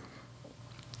 where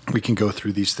we can go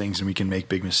through these things and we can make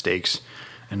big mistakes.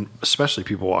 And especially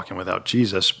people walking without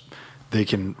Jesus, they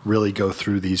can really go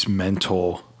through these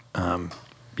mental,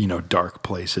 dark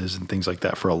places and things like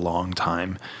that for a long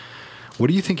time. What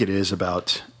do you think it is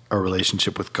about our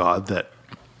relationship with God that,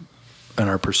 and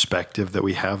our perspective that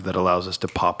we have, that allows us to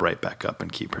pop right back up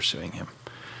and keep pursuing him?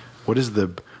 What is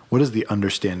the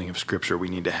understanding of Scripture we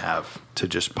need to have to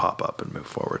just pop up and move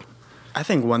forward? I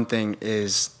think one thing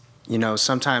is,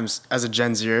 sometimes as a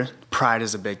Gen Zer, pride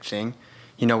is a big thing.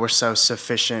 We're so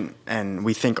sufficient and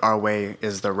we think our way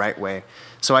is the right way.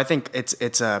 So I think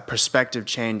it's a perspective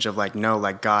change of like, no,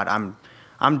 like, God,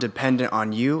 I'm dependent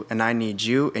on you and I need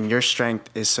you, and your strength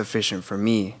is sufficient for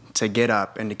me to get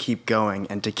up and to keep going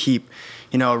and to keep,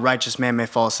 a righteous man may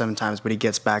fall 7 times, but he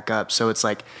gets back up. So it's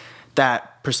like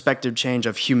that perspective change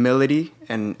of humility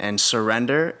and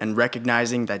surrender and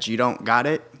recognizing that you don't got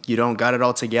it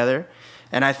all together.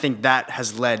 And I think that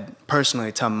has led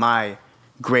personally to my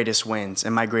greatest wins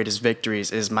and my greatest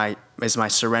victories is my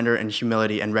surrender and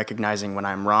humility and recognizing when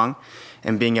I'm wrong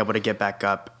and being able to get back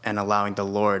up and allowing the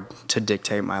Lord to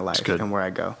dictate my life and where I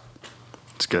go.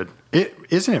 It's good.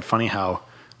 Isn't it funny how,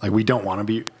 like, we don't want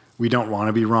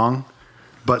to be wrong,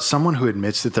 but someone who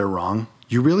admits that they're wrong,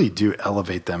 you really do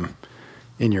elevate them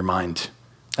in your mind.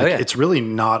 Like, it's really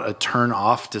not a turn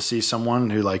off to see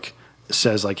someone who, like,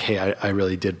 says, like, hey, I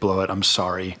really did blow it. I'm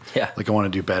sorry. Yeah. Like, I want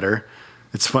to do better.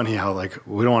 It's funny how, like,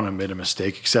 we don't want to admit a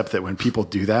mistake, except that when people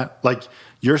do that, like,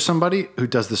 you're somebody who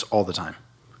does this all the time.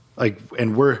 Like,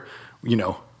 and we're,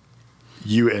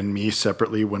 you and me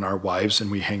separately when our wives and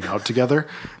we hang out together,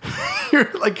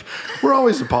 you're like, we're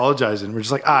always apologizing. We're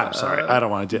just like, I'm sorry. I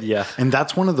don't want to do it. Yeah. And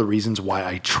that's one of the reasons why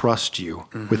I trust you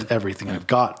with everything I've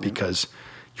got, because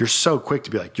you're so quick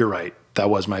to be like, you're right. That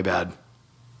was my bad.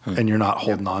 And you're not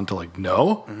holding on to like,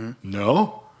 no,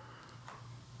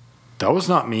 that was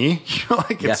not me.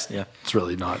 It's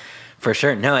really not. For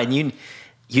sure. No. And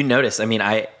you notice, I mean,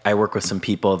 I work with some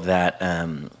people that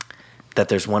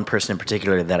there's one person in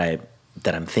particular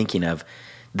that I'm thinking of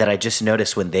that I just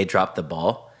noticed when they dropped the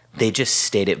ball, they just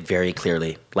state it very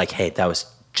clearly. Like, hey, that was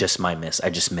just my miss. I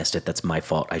just missed it. That's my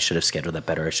fault. I should have scheduled that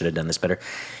better. I should have done this better.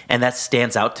 And that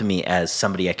stands out to me as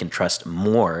somebody I can trust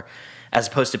more, as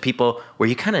opposed to people where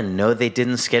you kind of know they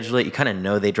didn't schedule it. You kind of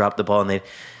know they dropped the ball and they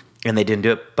didn't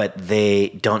do it, but they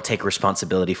don't take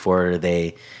responsibility for it, or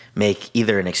they make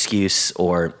either an excuse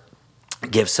or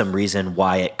give some reason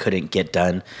why it couldn't get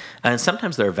done. And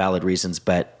sometimes there are valid reasons,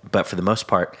 but for the most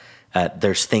part,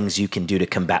 there's things you can do to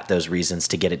combat those reasons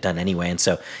to get it done anyway. And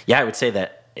so, I would say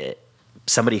that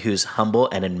somebody who's humble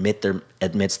and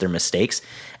admits their mistakes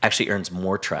actually earns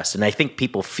more trust. And I think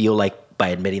people feel like by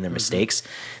admitting their mistakes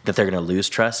that they're going to lose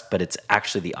trust, but it's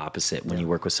actually the opposite when you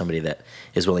work with somebody that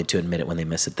is willing to admit it when they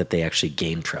miss it, that they actually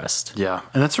gain trust. Yeah.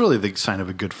 And that's really the sign of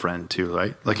a good friend too,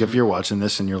 right? Like, if you're watching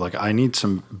this and you're like, I need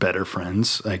some better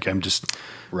friends, like, I'm just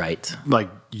right. Like,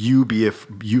 if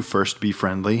you first be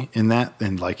friendly in that,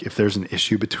 and like, if there's an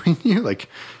issue between you, like,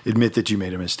 admit that you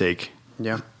made a mistake.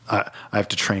 Yeah. I have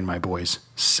to train my boys.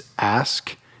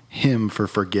 Ask him for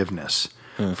forgiveness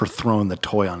for throwing the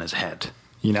toy on his head.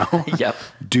 Yep.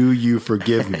 Do you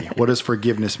forgive me? What does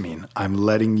forgiveness mean? I'm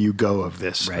letting you go of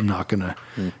this. Right. I'm not going to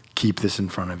keep this in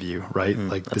front of you. Right.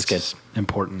 Like, this is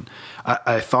important.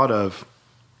 I thought of,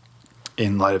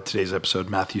 in light of today's episode,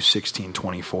 Matthew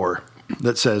 16:24,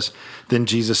 that says, then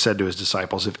Jesus said to his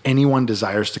disciples, if anyone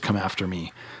desires to come after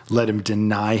me, let him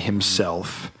deny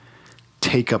himself,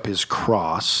 take up his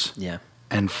cross,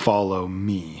 and follow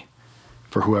me.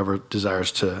 For whoever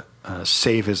desires to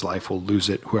save his life will lose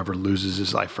it. Whoever loses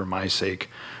his life for my sake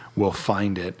will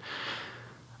find it.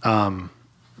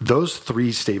 Those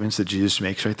three statements that Jesus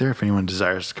makes right there, if anyone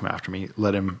desires to come after me,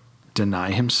 let him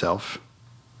deny himself,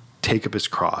 take up his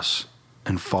cross,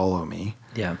 and follow me.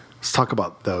 Yeah. Let's talk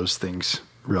about those things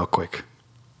real quick.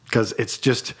 Because it's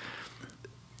just,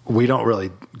 we don't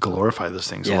really glorify those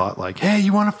things a lot. Like, hey,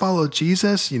 you want to follow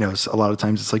Jesus? You know, a lot of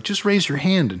times it's like, just raise your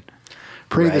hand and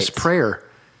pray this prayer.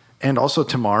 And also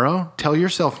tomorrow, tell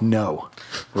yourself no.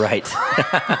 Right.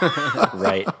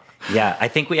 Right. Yeah, I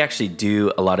think we actually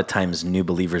do a lot of times new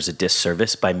believers a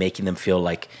disservice by making them feel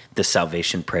like the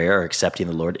salvation prayer or accepting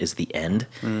the Lord is the end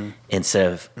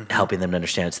instead of helping them to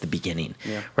understand it's the beginning,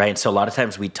 right? And so a lot of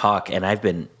times we talk, and I've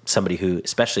been somebody who,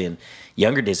 especially in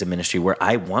younger days of ministry, where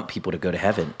I want people to go to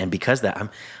heaven, and because of that,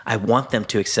 I want them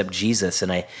to accept Jesus,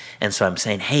 and so I'm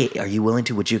saying, hey, are you willing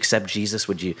to? Would you accept Jesus?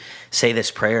 Would you say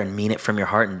this prayer and mean it from your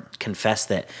heart and confess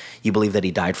that you believe that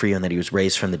he died for you and that he was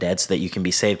raised from the dead so that you can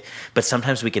be saved? But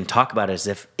sometimes we can talk about it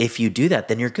as if you do that,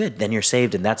 then you're good, then you're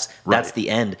saved, and that's the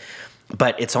end.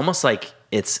 But it's almost like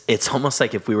it's almost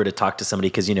like if we were to talk to somebody,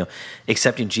 because, you know,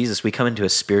 accepting Jesus, we come into a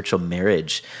spiritual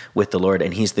marriage with the Lord,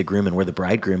 and he's the groom and we're the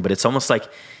bridegroom. But it's almost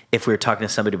like if we were talking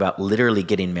to somebody about literally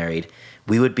getting married,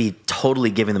 we would be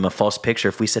totally giving them a false picture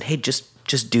if we said, hey, just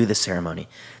do the ceremony.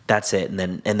 That's it.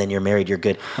 And then you're married, you're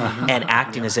good. And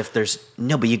acting as if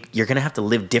but you're going to have to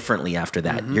live differently after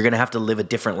that. You're going to have to live a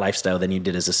different lifestyle than you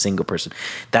did as a single person.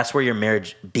 That's where your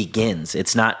marriage begins.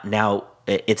 It's not now,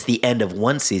 it's the end of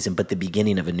one season, but the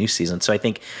beginning of a new season. So I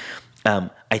think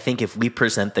if we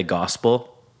present the gospel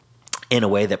in a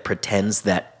way that pretends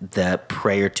that the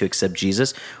prayer to accept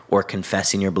Jesus or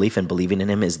confessing your belief and believing in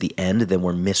him is the end, then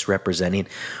we're misrepresenting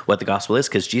what the gospel is,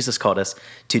 because Jesus called us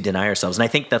to deny ourselves. And I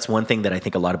think that's one thing that I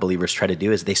think a lot of believers try to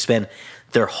do is they spend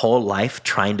their whole life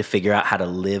trying to figure out how to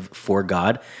live for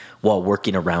God while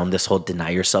working around this whole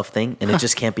deny yourself thing, and it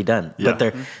just can't be done.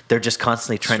 But they're just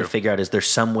constantly trying to figure out, is there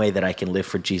some way that I can live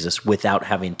for Jesus without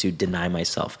having to deny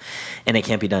myself? And it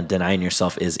can't be done. Denying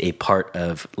yourself is a part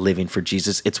of living for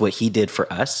Jesus. It's what he did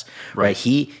for us, right?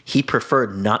 He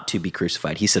preferred not to be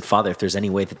crucified. He said, Father, if there's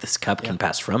any way that this cup can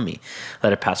pass from me,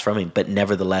 let it pass from me. But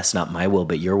nevertheless, not my will,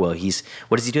 but your will.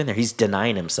 What is he doing there? He's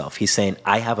denying himself. He's saying,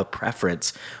 I have a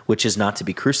preference, which is not to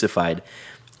be crucified.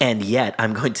 And yet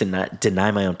I'm going to not deny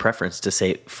my own preference to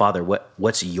say, Father,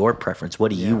 what's your preference?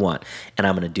 What do you want? And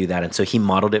I'm going to do that. And so he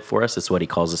modeled it for us. It's what he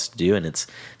calls us to do. And it's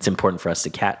important for us to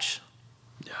catch.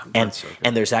 Yeah,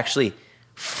 and there's actually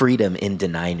freedom in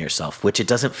denying yourself, which it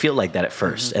doesn't feel like that at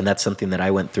first. And that's something that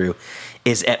I went through,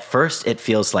 is at first it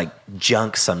feels like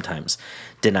junk sometimes,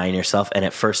 denying yourself. And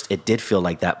at first it did feel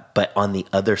like that. But on the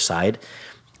other side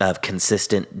of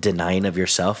consistent denying of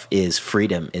yourself is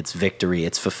freedom. It's victory.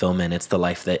 It's fulfillment. It's the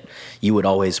life that you would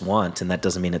always want. And that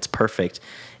doesn't mean it's perfect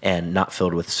and not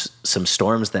filled with some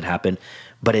storms that happen,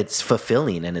 but it's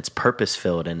fulfilling and it's purpose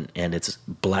filled and it's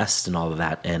blessed and all of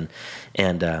that.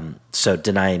 And so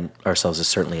denying ourselves is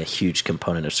certainly a huge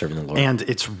component of serving the Lord. And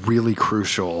it's really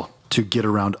crucial to get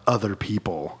around other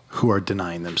people who are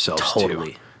denying themselves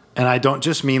too. And I don't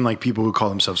just mean like people who call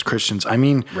themselves Christians. I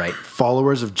mean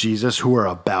followers of Jesus who are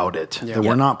about it. That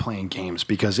we're not playing games,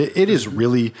 because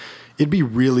it'd be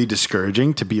really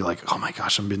discouraging to be like, oh my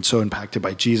gosh, I've been so impacted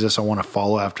by Jesus. I want to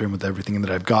follow after him with everything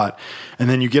that I've got. And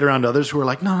then you get around others who are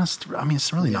like, no,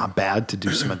 it's really not bad to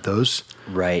do some of those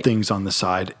things on the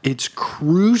side. It's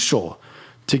crucial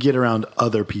to get around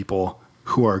other people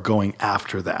who are going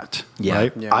after that.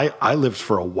 Right? Yeah. I lived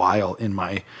for a while in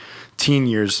my teen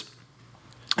years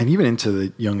and even into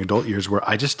the young adult years where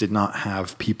I just did not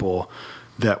have people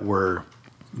that were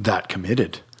that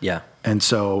committed. Yeah. And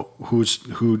so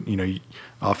you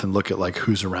often look at like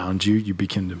who's around you, you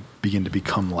begin to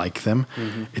become like them.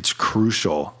 It's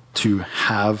crucial to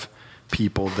have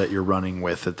people that you're running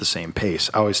with at the same pace.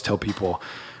 I always tell people,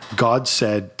 God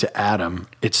said to Adam,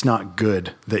 it's not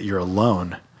good that you're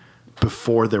alone,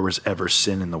 before there was ever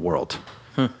sin in the world.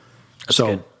 So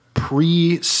good.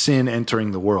 Pre-sin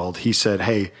entering the world, he said,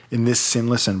 hey, in this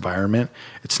sinless environment,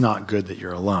 it's not good that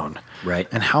you're alone. Right.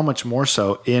 And how much more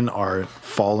so in our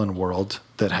fallen world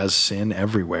that has sin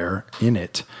everywhere in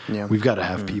it, we've got to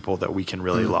have people that we can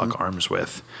really lock arms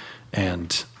with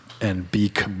and be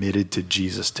committed to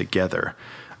Jesus together.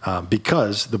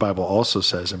 Because the Bible also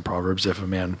says in Proverbs, if a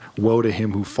man, woe to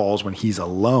him who falls when he's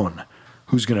alone,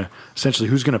 who's going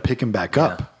to pick him back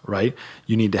up, right?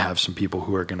 You need to have some people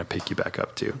who are going to pick you back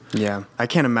up too. Yeah. I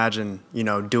can't imagine,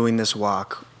 doing this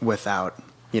walk without,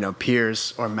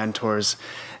 peers or mentors,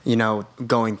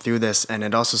 going through this. And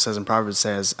it also says in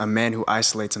Proverbs, a man who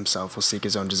isolates himself will seek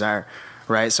his own desire,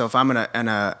 right? So if I'm in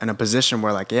a position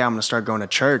where like, yeah, I'm gonna start going to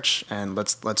church and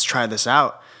let's try this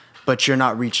out, but you're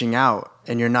not reaching out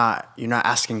and you're not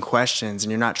asking questions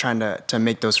and you're not trying to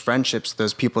make those friendships,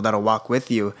 those people that'll walk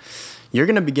with you, you're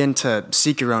going to begin to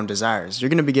seek your own desires. You're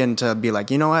going to begin to be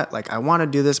like, you know what, like I want to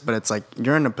do this, but it's like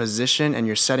you're in a position and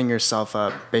you're setting yourself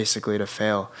up basically to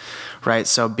fail, right?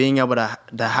 So being able to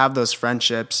have those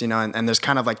friendships, you know, and there's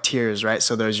kind of like tiers, right?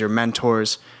 So there's your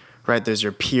mentors, right? There's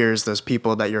your peers, those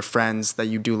people that you're friends that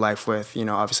you do life with, you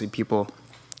know, obviously people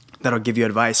that'll give you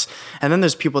advice. And then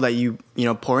there's people that you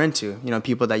know, pour into, you know,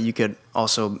 people that you could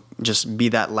also just be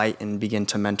that light and begin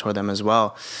to mentor them as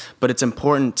well. But it's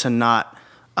important to not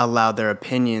allow their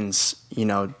opinions, you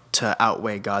know, to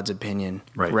outweigh God's opinion,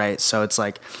 right? So it's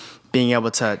like being able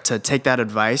to take that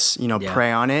advice, you know,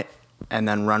 pray on it and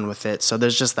then run with it. So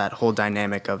there's just that whole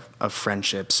dynamic of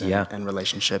friendships and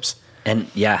relationships. And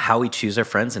how we choose our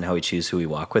friends and how we choose who we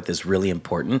walk with is really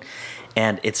important.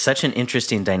 And it's such an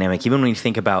interesting dynamic, even when you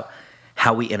think about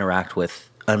how we interact with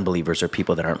unbelievers or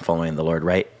people that aren't following the Lord,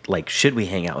 right? Like, should we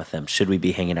hang out with them? Should we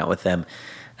be hanging out with them?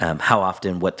 How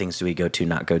often? What things do we go to,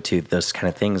 not go to? Those kind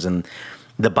of things. And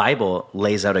the Bible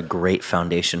lays out a great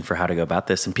foundation for how to go about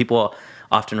this. And people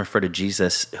often refer to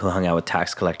Jesus, who hung out with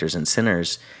tax collectors and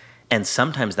sinners. And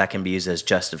sometimes that can be used as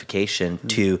justification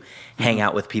to hang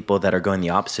out with people that are going the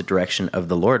opposite direction of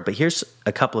the Lord. But here's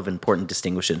a couple of important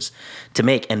distinctions to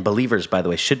make. And believers, by the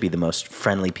way, should be the most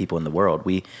friendly people in the world.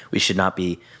 We should not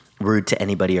be rude to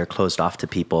anybody or closed off to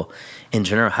people in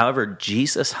general. However,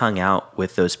 Jesus hung out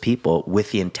with those people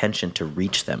with the intention to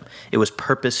reach them. It was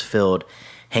purpose-filled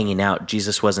hanging out.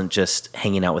 Jesus wasn't just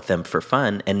hanging out with them for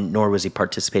fun, and nor was he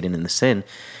participating in the sin,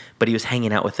 but he was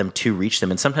hanging out with them to reach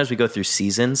them. And sometimes we go through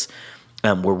seasons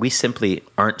where we simply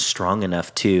aren't strong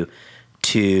enough to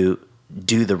do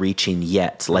the reaching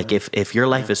yet. Like if your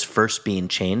life is first being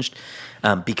changed,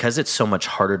 because it's so much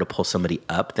harder to pull somebody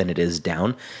up than it is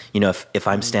down. You know, if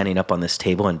I'm standing up on this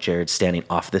table and Jared's standing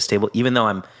off this table, even though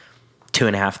I'm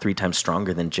 2.5, 3 times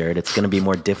stronger than Jared, it's going to be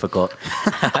more difficult.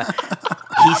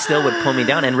 He still would pull me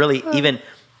down. And really, even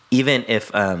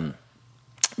if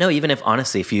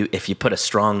honestly, if you put a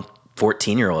strong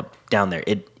 14-year-old down there,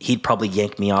 he'd probably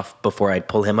yank me off before I'd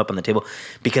pull him up on the table,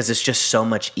 because it's just so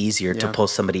much easier to pull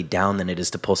somebody down than it is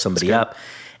to pull somebody up.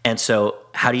 And so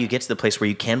how do you get to the place where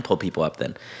you can pull people up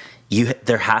then?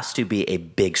 There has to be a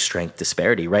big strength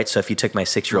disparity, right? So if you took my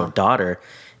 6-year-old daughter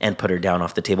and put her down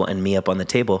off the table and me up on the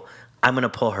table, I'm going to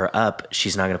pull her up.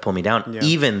 She's not going to pull me down. Yeah.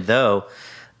 Even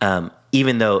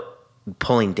though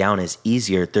pulling down is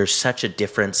easier, there's such a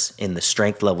difference in the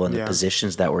strength level and the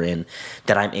positions that we're in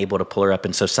that I'm able to pull her up.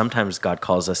 And so sometimes God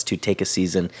calls us to take a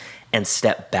season and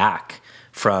step back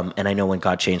from, and I know when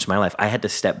God changed my life, I had to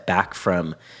step back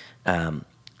from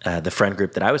the friend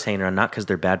group that I was hanging around, not because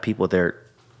they're bad people, they're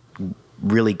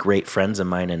really great friends of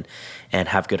mine and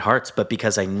have good hearts, but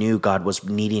because I knew God was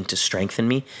needing to strengthen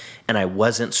me, and I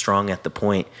wasn't strong at the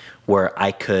point where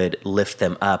I could lift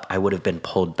them up. I would have been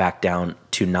pulled back down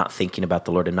to not thinking about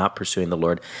the Lord and not pursuing the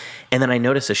Lord. And then I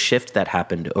noticed a shift that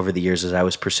happened over the years as I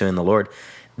was pursuing the Lord,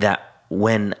 that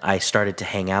when I started to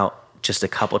hang out just a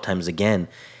couple times again,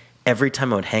 every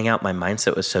time I would hang out, my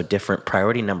mindset was so different.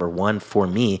 Priority number one for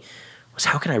me was,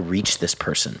 how can I reach this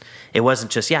person? It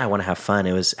wasn't just, I want to have fun.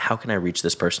 It was, how can I reach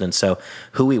this person? And so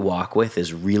who we walk with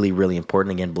is really, really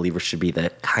important. Again, believers should be the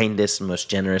kindest, most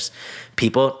generous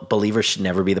people. Believers should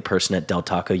never be the person at Del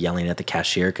Taco yelling at the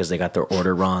cashier because they got their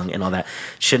order wrong and all that.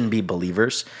 Shouldn't be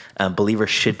believers. Believers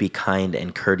should be kind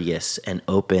and courteous and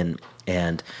open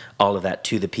and all of that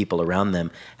to the people around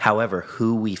them. However,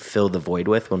 who we fill the void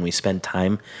with when we spend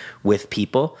time with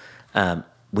people,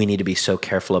 we need to be so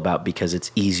careful about, because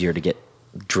it's easier to get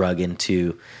drug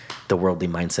into the worldly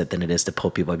mindset than it is to pull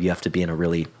people up. You have to be in a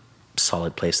really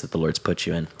solid place that the Lord's put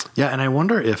you in. Yeah, and I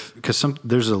wonder if, because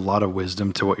there's a lot of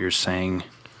wisdom to what you're saying.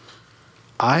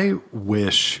 I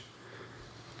wish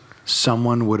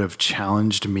someone would have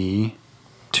challenged me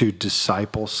to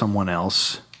disciple someone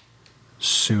else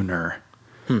sooner.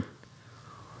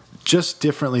 Just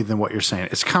differently than what you're saying.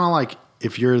 It's kind of like,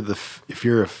 if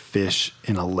you're a fish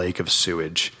in a lake of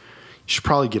sewage, you should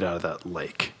probably get out of that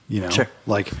lake, you know? Sure.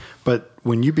 Like, but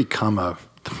when you become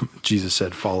Jesus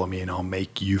said, follow me and I'll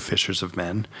make you fishers of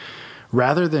men,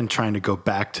 rather than trying to go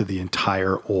back to the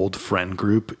entire old friend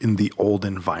group in the old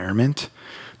environment,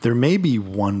 there may be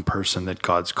one person that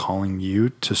God's calling you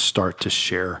to start to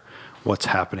share what's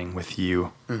happening with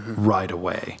you right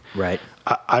away. Right.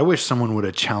 I wish someone would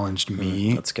have challenged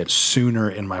me sooner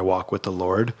in my walk with the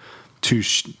Lord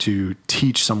to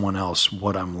teach someone else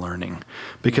what I'm learning,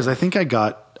 because I think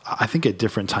at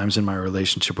different times in my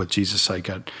relationship with Jesus, I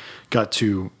got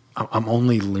to I'm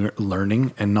only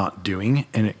learning and not doing,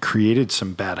 and it created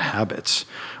some bad habits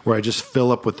where I just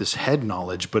fill up with this head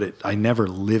knowledge, but I never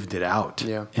lived it out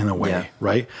in a way,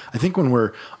 right? I think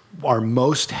when our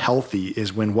most healthy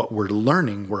is when what we're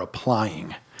learning, we're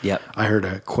applying. Yep. I heard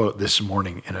a quote this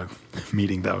morning in a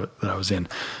meeting that I was in.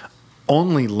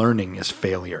 Only learning is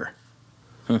failure.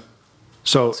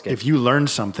 So if you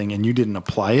learned something and you didn't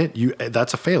apply it,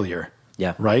 that's a failure.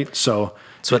 Yeah. Right? So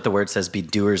it's what the word says, be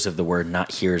doers of the word,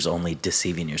 not hearers only,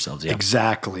 deceiving yourselves. Yeah.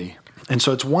 Exactly. And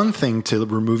so it's one thing to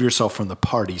remove yourself from the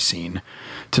party scene,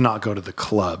 to not go to the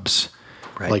clubs.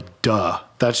 Right. Like, duh,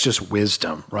 that's just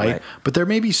wisdom, right? But there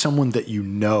may be someone that you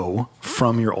know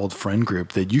from your old friend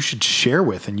group that you should share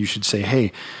with, and you should say,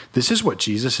 hey, this is what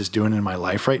Jesus is doing in my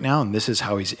life right now, and this is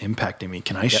how he's impacting me.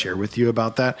 Can I share with you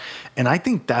about that? And I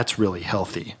think that's really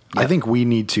healthy. I think we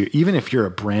need to, even if you're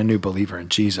a brand new believer in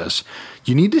Jesus,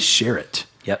 you need to share it.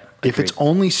 If it's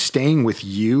only staying with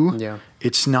you,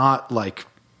 it's not like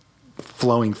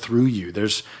flowing through you.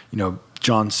 There's,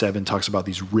 John 7 talks about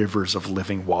these rivers of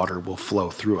living water will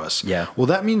flow through us. Yeah. Well,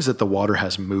 that means that the water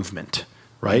has movement,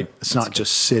 right? It's not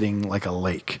just sitting like a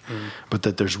lake, but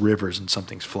that there's rivers and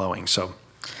something's flowing. So,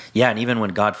 yeah. And even when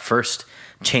God first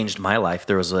changed my life,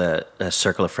 there was a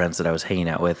circle of friends that I was hanging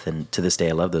out with, and to this day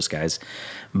I love those guys.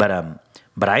 But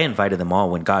I invited them all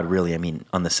when God really,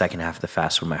 on the second half of the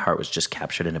fast, when my heart was just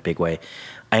captured in a big way,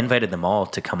 I invited them all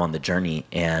to come on the journey.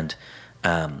 And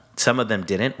some of them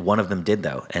didn't. One of them did,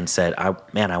 though, and said, I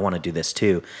want to do this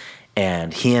too.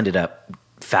 And he ended up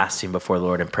fasting before the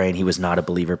Lord and praying. He was not a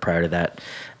believer prior to that,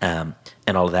 and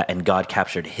all of that. And God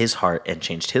captured his heart and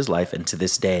changed his life. And to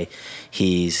this day,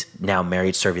 he's now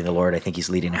married, serving the Lord. I think he's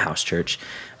leading a house church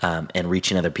and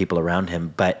reaching other people around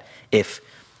him. But if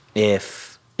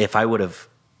I would have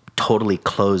totally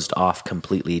closed off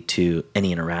completely to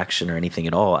any interaction or anything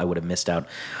at all, I would have missed out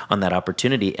on that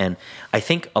opportunity. And I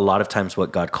think a lot of times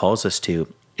what God calls us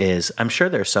to is, I'm sure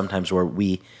there are some times where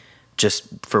we just,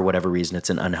 for whatever reason, it's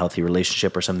an unhealthy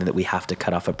relationship or something that we have to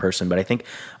cut off a person. But I think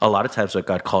a lot of times what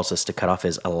God calls us to cut off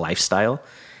is a lifestyle.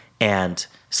 And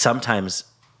sometimes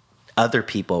other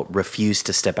people refuse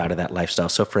to step out of that lifestyle.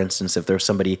 So for instance, if there's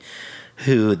somebody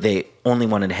who they only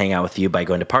wanted to hang out with you by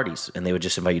going to parties, and they would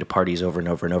just invite you to parties over and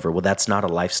over and over. Well, that's not a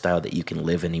lifestyle that you can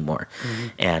live anymore,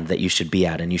 and that you should be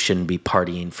at. And you shouldn't be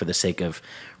partying for the sake of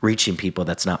reaching people.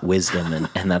 That's not wisdom,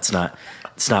 and that's not,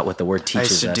 it's not what the word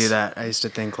teaches us. I used to do that. I used to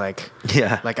think like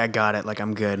I got it, like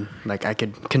I'm good. Like I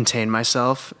could contain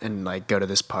myself and like go to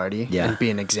this party and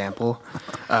be an example.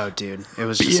 Oh, dude, it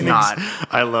was just not.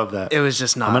 I love that. It was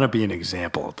just not. I'm going to be an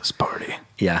example at this party.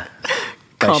 Yeah.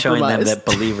 By showing them that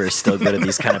believers still go to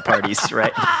these kind of parties,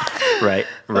 right?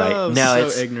 Oh, now so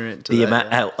it's ignorant to the that,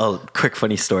 amount. Oh, quick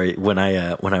funny story. When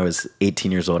I was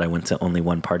 18 years old, I went to only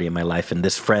one party in my life, and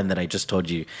this friend that I just told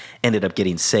you ended up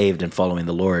getting saved and following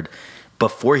the Lord.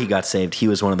 Before he got saved, he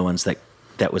was one of the ones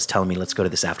that was telling me, let's go to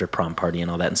this after prom party and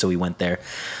all that. And so we went there,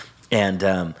 and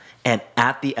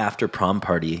at the after prom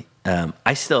party,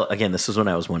 I still, again, this was when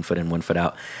I was 1 foot in, 1 foot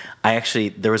out.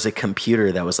 There was a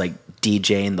computer that was like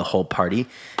DJing the whole party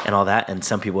and all that. And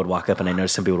some people would walk up, and I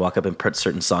noticed some people would walk up and put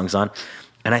certain songs on.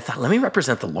 And I thought, let me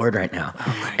represent the Lord right now.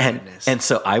 Oh my goodness. And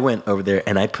so I went over there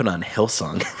and I put on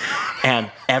Hillsong,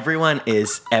 and everyone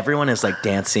is like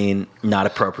dancing not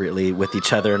appropriately with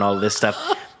each other and all of this stuff.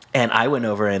 And I went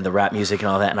over in the rap music and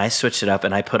all that, and I switched it up,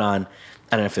 and I put on,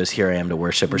 I don't know if it was Here I Am to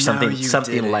Worship or something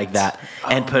like that,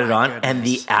 and put it on. Goodness. And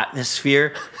the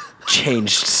atmosphere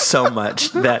changed so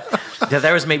much that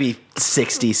there was maybe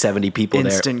 60, 70 people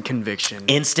there. Instant conviction.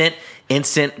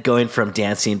 Instant going from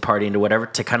dancing, partying to whatever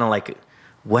to kind of like,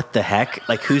 what the heck?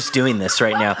 Like, who's doing this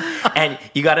right now? And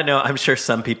you got to know, I'm sure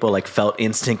some people like felt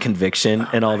instant conviction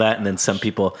and all that, and then some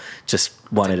people just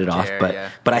wanted it off.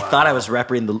 But I thought I was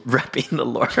repping the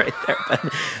Lord right there,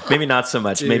 but maybe not so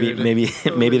much. Dude.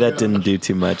 Maybe that didn't do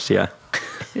too much. Yeah.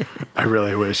 I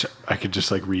really wish I could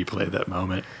just like replay that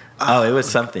moment. Oh, it was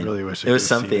something. I really wish it was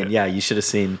something. Yeah, you should have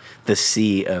seen the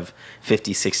sea of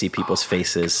 50, 60 people's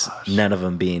faces, none of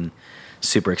them being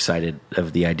super excited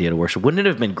of the idea to worship. Wouldn't it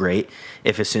have been great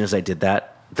if as soon as I did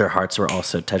that, their hearts were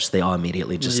also touched, they all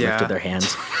immediately just lifted their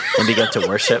hands and began to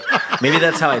worship? Maybe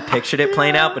that's how I pictured it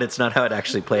playing out, but it's not how it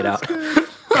actually played out.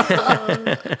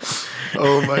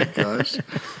 Oh my gosh.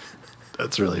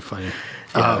 That's really funny.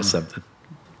 Yeah, it was something.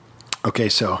 Okay,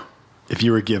 so if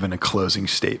you were given a closing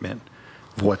statement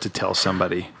of what to tell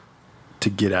somebody to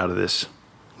get out of this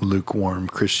lukewarm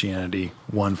Christianity,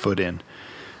 1 foot in,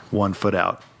 1 foot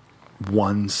out,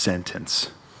 one sentence,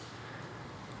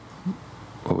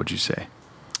 what would you say?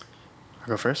 I'll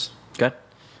go first. Good.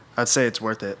 I'd say it's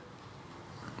worth it.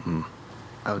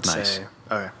 I would Nice. say,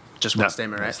 okay. Just one No,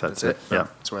 statement, right? that's it. Yeah.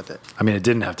 It's worth it. I mean, it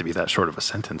didn't have to be that short of a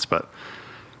sentence, but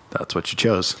that's what you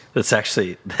chose. That's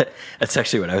actually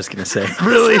what I was going to say.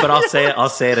 Really? But I'll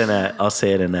say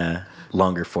it in a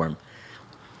longer form.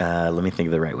 Let me think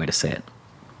of the right way to say it.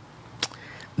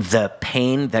 The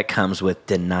pain that comes with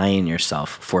denying yourself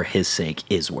for his sake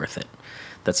is worth it.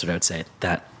 That's what I would say.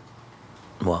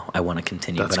 I want to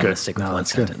continue, That's but good. I'm going to stick with one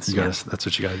sentence. That's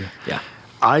what you got to do. Yeah.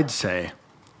 I'd say,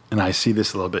 and I see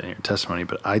this a little bit in your testimony,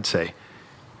 but I'd say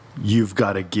you've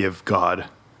got to give God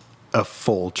a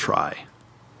full try.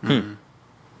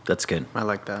 That's good. I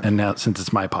like that. And now, since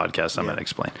it's my podcast, I'm going to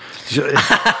explain.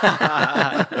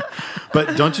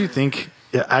 But don't you think,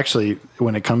 actually,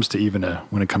 when it comes to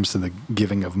the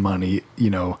giving of money,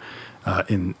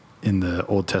 in the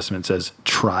Old Testament it says,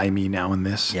 "Try me now in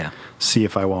this, see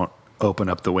if I won't open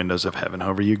up the windows of heaven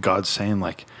over you." God's saying,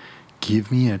 like,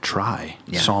 give me a try.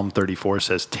 Yeah. Psalm 34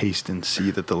 says, "Taste and see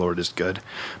that the Lord is good,"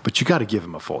 but you got to give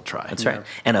him a full try. That's right.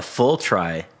 And a full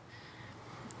try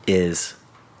is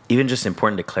even just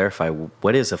important to clarify.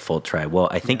 What is a full try? Well,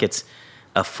 I think it's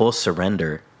a full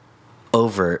surrender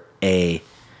over a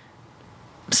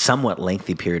somewhat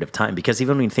lengthy period of time. Because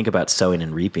even when you think about sowing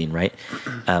and reaping, right?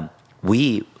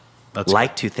 We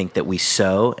to think that we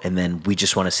sow and then we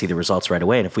just want to see the results right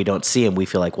away. And if we don't see them, we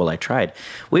feel like, well, I tried.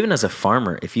 Well, even as a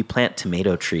farmer, if you plant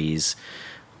tomato trees,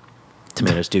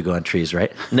 tomatoes do go on trees,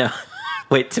 right? No,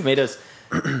 wait, tomatoes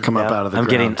come up out of the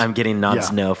ground. I'm getting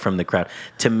nods no from the crowd.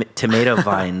 Tomato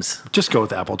vines. Just go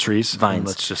with apple trees.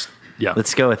 Vines.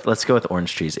 Let's go with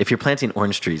orange trees. If you're planting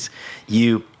orange trees,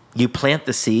 you plant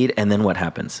the seed, and then what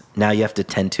happens? Now you have to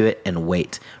tend to it and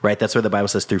wait, right? That's where the Bible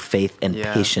says through faith and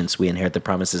patience we inherit the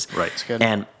promises. Right.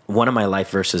 And one of my life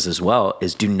verses as well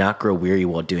is, "Do not grow weary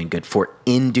while doing good, for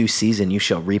in due season you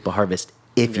shall reap a harvest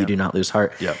if you do not lose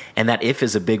heart." Yep. And that "if"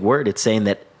 is a big word. It's saying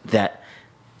that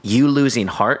you losing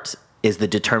heart is the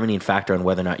determining factor on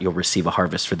whether or not you'll receive a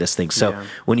harvest for this thing. So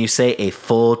when you say a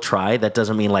full try, that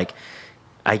doesn't mean like,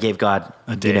 I gave God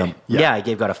a day. I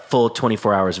gave God a full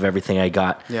 24 hours of everything I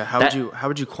got. Yeah. How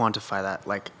would you quantify that?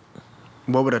 Like,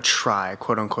 what would a try,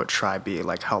 quote unquote, try be?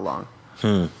 Like, how long?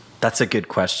 That's a good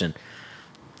question.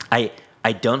 I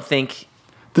don't think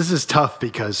this is tough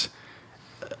because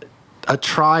a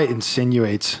try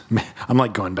insinuates. I'm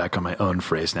like going back on my own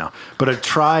phrase now, but a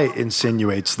try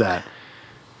insinuates that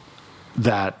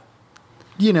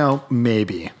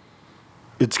maybe.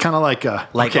 It's kind of like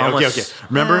okay.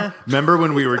 Remember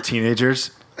when we were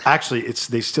teenagers? Actually,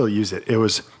 they still use it. It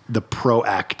was the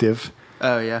Proactive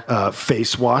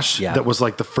face wash that was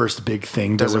like the first big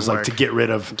thing that was like to get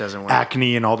rid of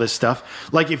acne and all this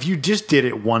stuff. Like if you just did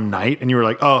it one night and you were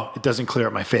like, "Oh, it doesn't clear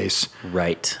up my face."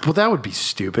 Right. Well, that would be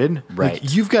stupid. Right.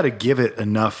 Like, you've got to give it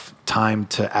enough time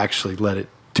to actually let it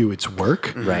do its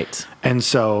work. Right. And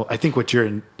so I think what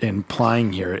you're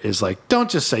implying here is like, don't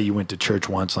just say you went to church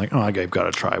once, like, "Oh, I've got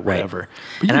to try whatever."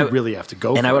 Right. But you really have to go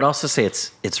for it. And I would also say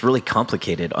it's really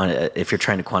complicated if you're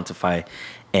trying to quantify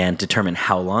and determine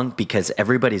how long, because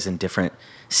everybody's in different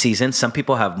seasons. Some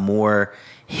people have more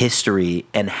history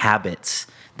and habits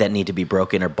that need to be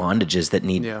broken, or bondages that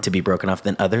need to be broken off,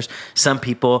 than others. Some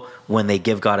people, when they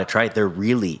give God a try, they're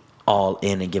really all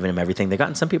in and giving him everything they got,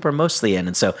 and some people are mostly in.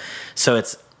 And so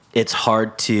it's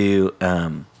hard to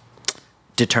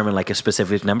determine like a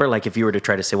specific number. Like if you were to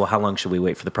try to say, well, how long should we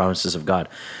wait for the promises of God?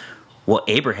 Well,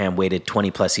 Abraham waited 20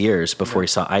 plus years before he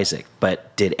saw Isaac,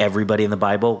 but did everybody in the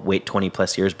Bible wait 20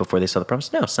 plus years before they saw the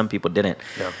promise? No, some people didn't.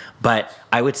 Yeah. But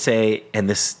I would say, and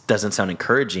this doesn't sound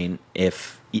encouraging,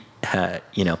 if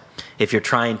if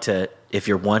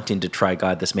you're wanting to try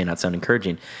God, this may not sound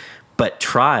encouraging, but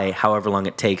try however long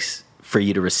it takes for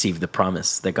you to receive the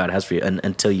promise that God has for you,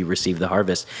 until you receive the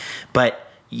harvest.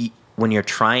 But when you're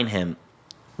trying him,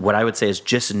 what I would say is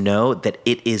just know that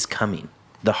it is coming.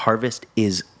 The harvest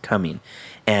is coming.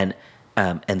 And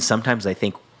sometimes I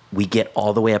think we get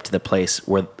all the way up to the place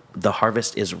where the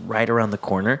harvest is right around the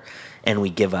corner and we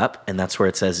give up. And that's where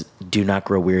it says, "Do not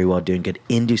grow weary while doing good.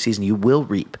 In due season, you will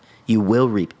reap. You will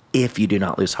reap if you do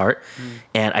not lose heart."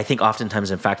 And I think oftentimes,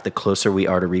 in fact, the closer we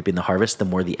are to reaping the harvest, the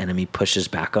more the enemy pushes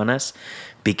back on us,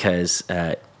 because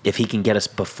if he can get us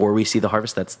before we see the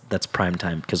harvest, that's prime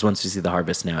time. Because once we see the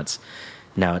harvest, now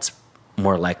it's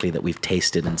more likely that we've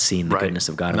tasted and seen the goodness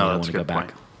of God, and we don't want to go back.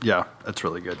 Point. Yeah, that's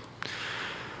really good.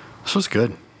 This was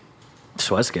good.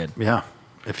 This was good. Yeah.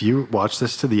 If you watch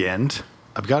this to the end,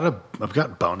 I've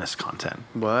got bonus content.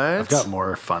 What? I've got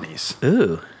more funnies.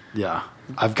 Ooh. Yeah.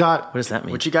 I've got. What does that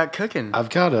mean? What you got cooking? I've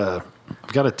got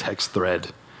a text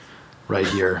thread right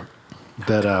here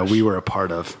that we were a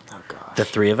part of. Oh gosh. The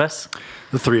three of us?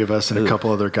 The three of us and a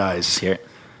couple other guys. Let's hear it.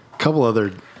 A couple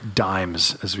other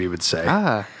dimes, as we would say.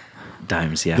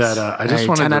 times, yes. that I just Hey,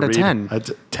 wanted 10 to out of read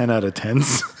 10. 10 out of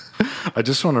 10s. I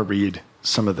just want to read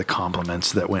some of the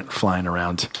compliments that went flying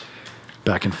around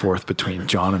back and forth between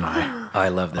John and I I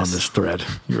love this. on this thread.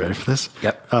 You ready for this?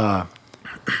 Yep.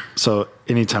 So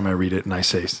anytime I read it and I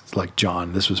say, like,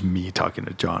 John, this was me talking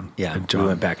to John. Yeah, And John, we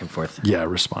went back and forth. Yeah,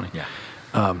 responding.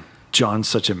 Yeah. John's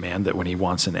such a man that when he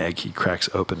wants an egg, he cracks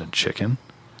open a chicken.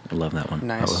 I love that one.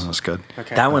 Nice. That one was good.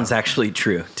 Okay. That one's actually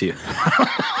true, too.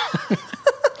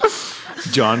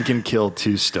 John can kill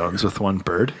 2 stones with 1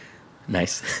 bird.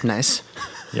 Nice. Nice.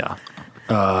 Yeah.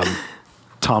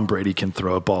 Tom Brady can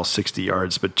throw a ball 60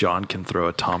 yards, but John can throw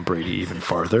a Tom Brady even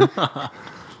farther.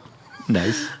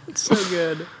 Nice. So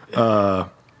good.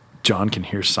 John can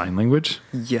hear sign language.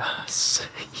 Yes.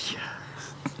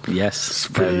 Yes.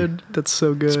 Good. That's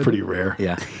so good. It's pretty rare.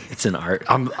 Yeah. It's an art.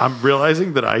 I'm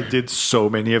realizing that I did so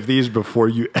many of these before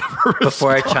you ever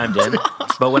Before I chimed in.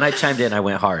 But when I chimed in, I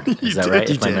went hard. Is that right?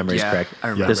 You If my did, memory is yeah. correct. I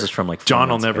remember. This is from like 4 John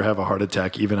will months never ago. have a heart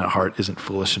attack, even at heart isn't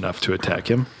foolish enough to attack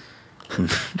him.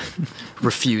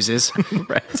 Refuses.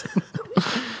 Right.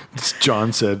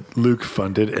 John said Luke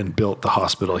funded and built the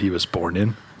hospital he was born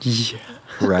in. Yeah.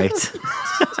 Right.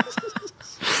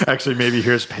 Actually, maybe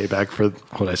here's payback for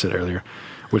what I said earlier,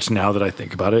 which now that I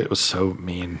think about it, it was so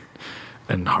mean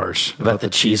and harsh. About the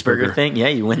cheeseburger thing? Yeah,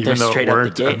 you went Even there though straight it out the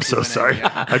worked, gate. I'm so sorry.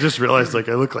 I just realized like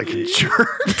I look like a jerk.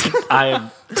 I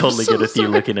am totally so good with you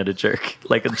sorry. looking at a jerk.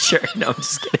 Like a jerk. No, I'm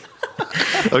just kidding.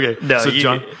 Okay, No, so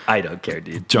you, I don't care,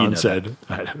 dude. John You know said,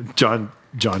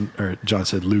 John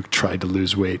said Luke tried to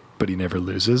lose weight, but he never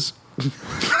loses.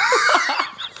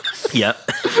 that. Yep.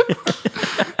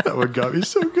 That one got me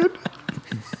so good.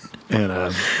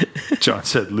 And John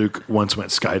said Luke once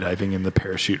went skydiving and the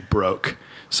parachute broke,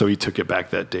 so he took it back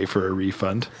that day for a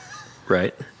refund.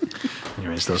 Right.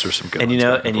 Anyways, those were some good And ones. you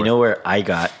know, back and you forth. know where I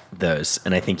got those,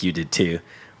 and I think you did too.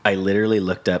 I literally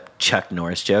looked up Chuck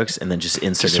Norris jokes and then just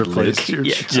inserted replaced Luke. your-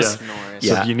 Yeah, yeah. just- Norris.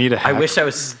 So if you need a I hack- wish I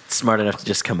was smart enough to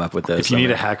just come up with those. If you need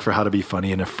a somewhere. hack for how to be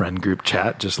funny in a friend group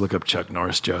chat, just look up Chuck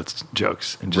Norris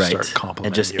jokes and just start complimenting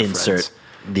and just your insert friends.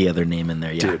 the other name in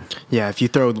there. Yeah. Dude, Yeah, if you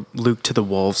throw Luke to the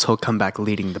wolves, he'll come back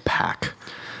leading the pack.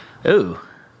 Ooh,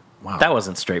 wow. that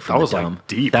wasn't straight from That the was, like, dome.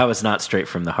 deep. That was not straight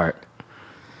from the heart.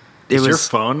 Is your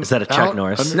phone? Is that a Chuck out?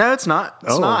 Norris? No, it's not.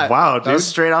 It's Oh, not. wow, That was dude.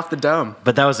 straight off the dome.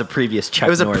 But that was a previous Chuck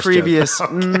It was Norris a previous. I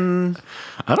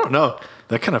don't know.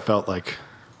 That kind of felt like joke.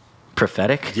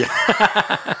 Prophetic. Yeah.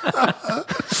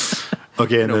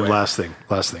 okay. And then last thing.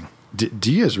 Do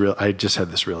you guys I just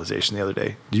had this realization the other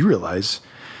day. Do you realize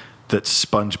that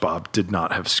SpongeBob did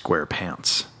not have square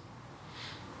pants?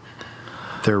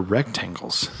 They're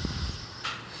rectangles.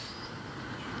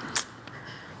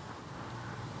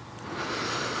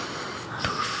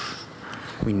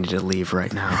 We need to leave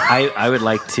right now. I would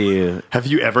like to. Have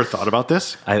you ever thought about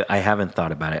this? I haven't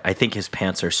thought about it. I think his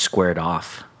pants are squared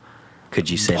off. Could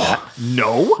you say that?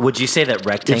 No. Would you say that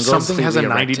rectangles? something has a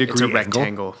Completely 90 it's degree a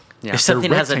rectangle. Yeah. If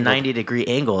something has a rectangle. 90-degree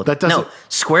angle, That doesn't- no,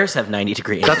 squares have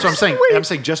 90-degree angles. That's what I'm saying. I'm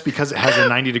saying just because it has a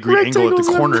 90-degree angle at the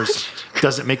corners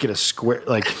doesn't make it a square.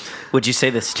 Like Would you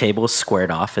say this table is squared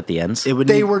off at the ends? It would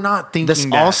they need- were not thinking this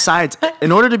that. all sides.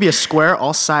 In order to be a square,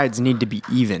 all sides need to be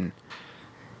even.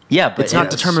 Yeah, but It's not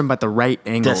it- determined by the right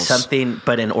angles. Does something?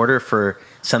 But in order for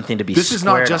something to be This is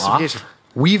not squared justification. off,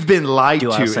 We've been lied Do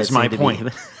to. outsides Is my need to be point.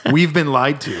 even? We've been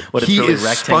lied to. What if He really is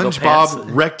rectangle SpongeBob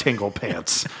pants? Rectangle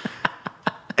Pants.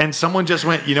 And someone just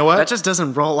went, you know what? That just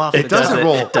doesn't roll off. It the doesn't tongue.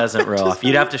 roll. It doesn't roll off.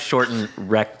 You'd have to shorten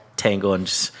rectangle and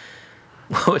just.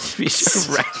 What would it be?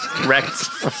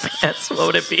 Rectangle pants. What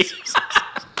would it be?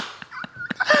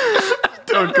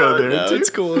 Don't go there. No, dude. it's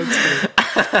cool. It's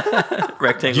cool.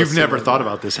 Rectangle. You've never thought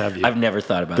about this, have you? I've never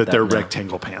thought about that that. they're no.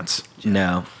 rectangle pants.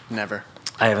 No, Never.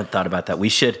 I haven't thought about that. We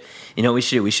should. You know what we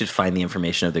should do? We should find the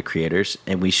information of the creators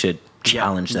and we should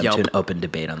challenge them Yelp. to an open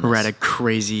debate on this. Read a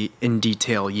crazy in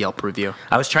detail Yelp review.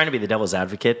 I was trying to be the devil's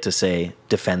advocate to say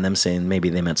defend them, saying maybe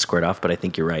they meant squared off, but I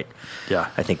think you're right. Yeah.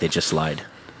 I think they just lied.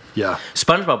 Yeah.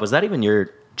 SpongeBob, was that even your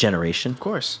generation? Of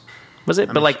course. Was it?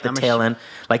 I'm But a- like the I'm a- tail end,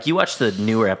 like you watch the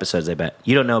newer episodes. I bet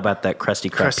you don't know about that Krusty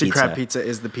Krab Krusty pizza. Krab pizza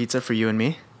is the pizza for you and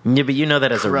me. Yeah, but you know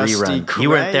that as a Krusty rerun. You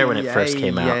weren't there when it Krab, first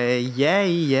came out.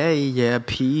 Yeah.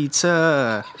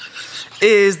 Pizza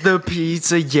is the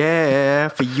pizza, yeah,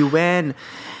 for you and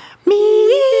me.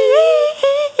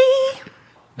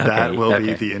 That Okay, will be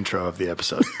okay. the intro of the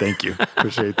episode. Thank you.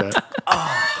 Appreciate that.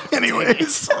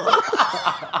 Anyways.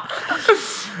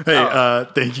 Hey,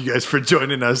 thank you guys for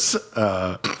joining us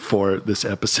for this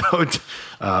episode.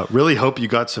 Really hope you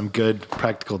got some good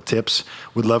practical tips.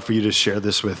 Would love for you to share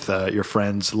this with your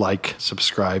friends, like,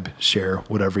 subscribe, share,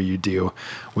 whatever you do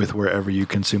with wherever you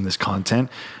consume this content.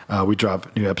 We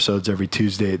drop new episodes every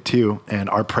Tuesday at 2, and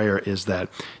our prayer is that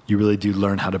you really do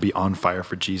learn how to be on fire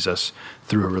for Jesus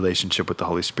through a relationship with the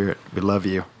Holy Spirit. We love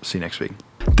you. See you next week.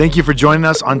 Thank you for joining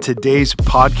us on today's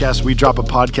podcast. We drop a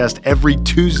podcast every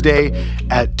Tuesday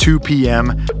at 2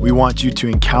 p.m. We want you to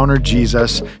encounter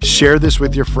Jesus, share this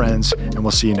with your friends, and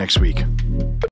we'll see you next week.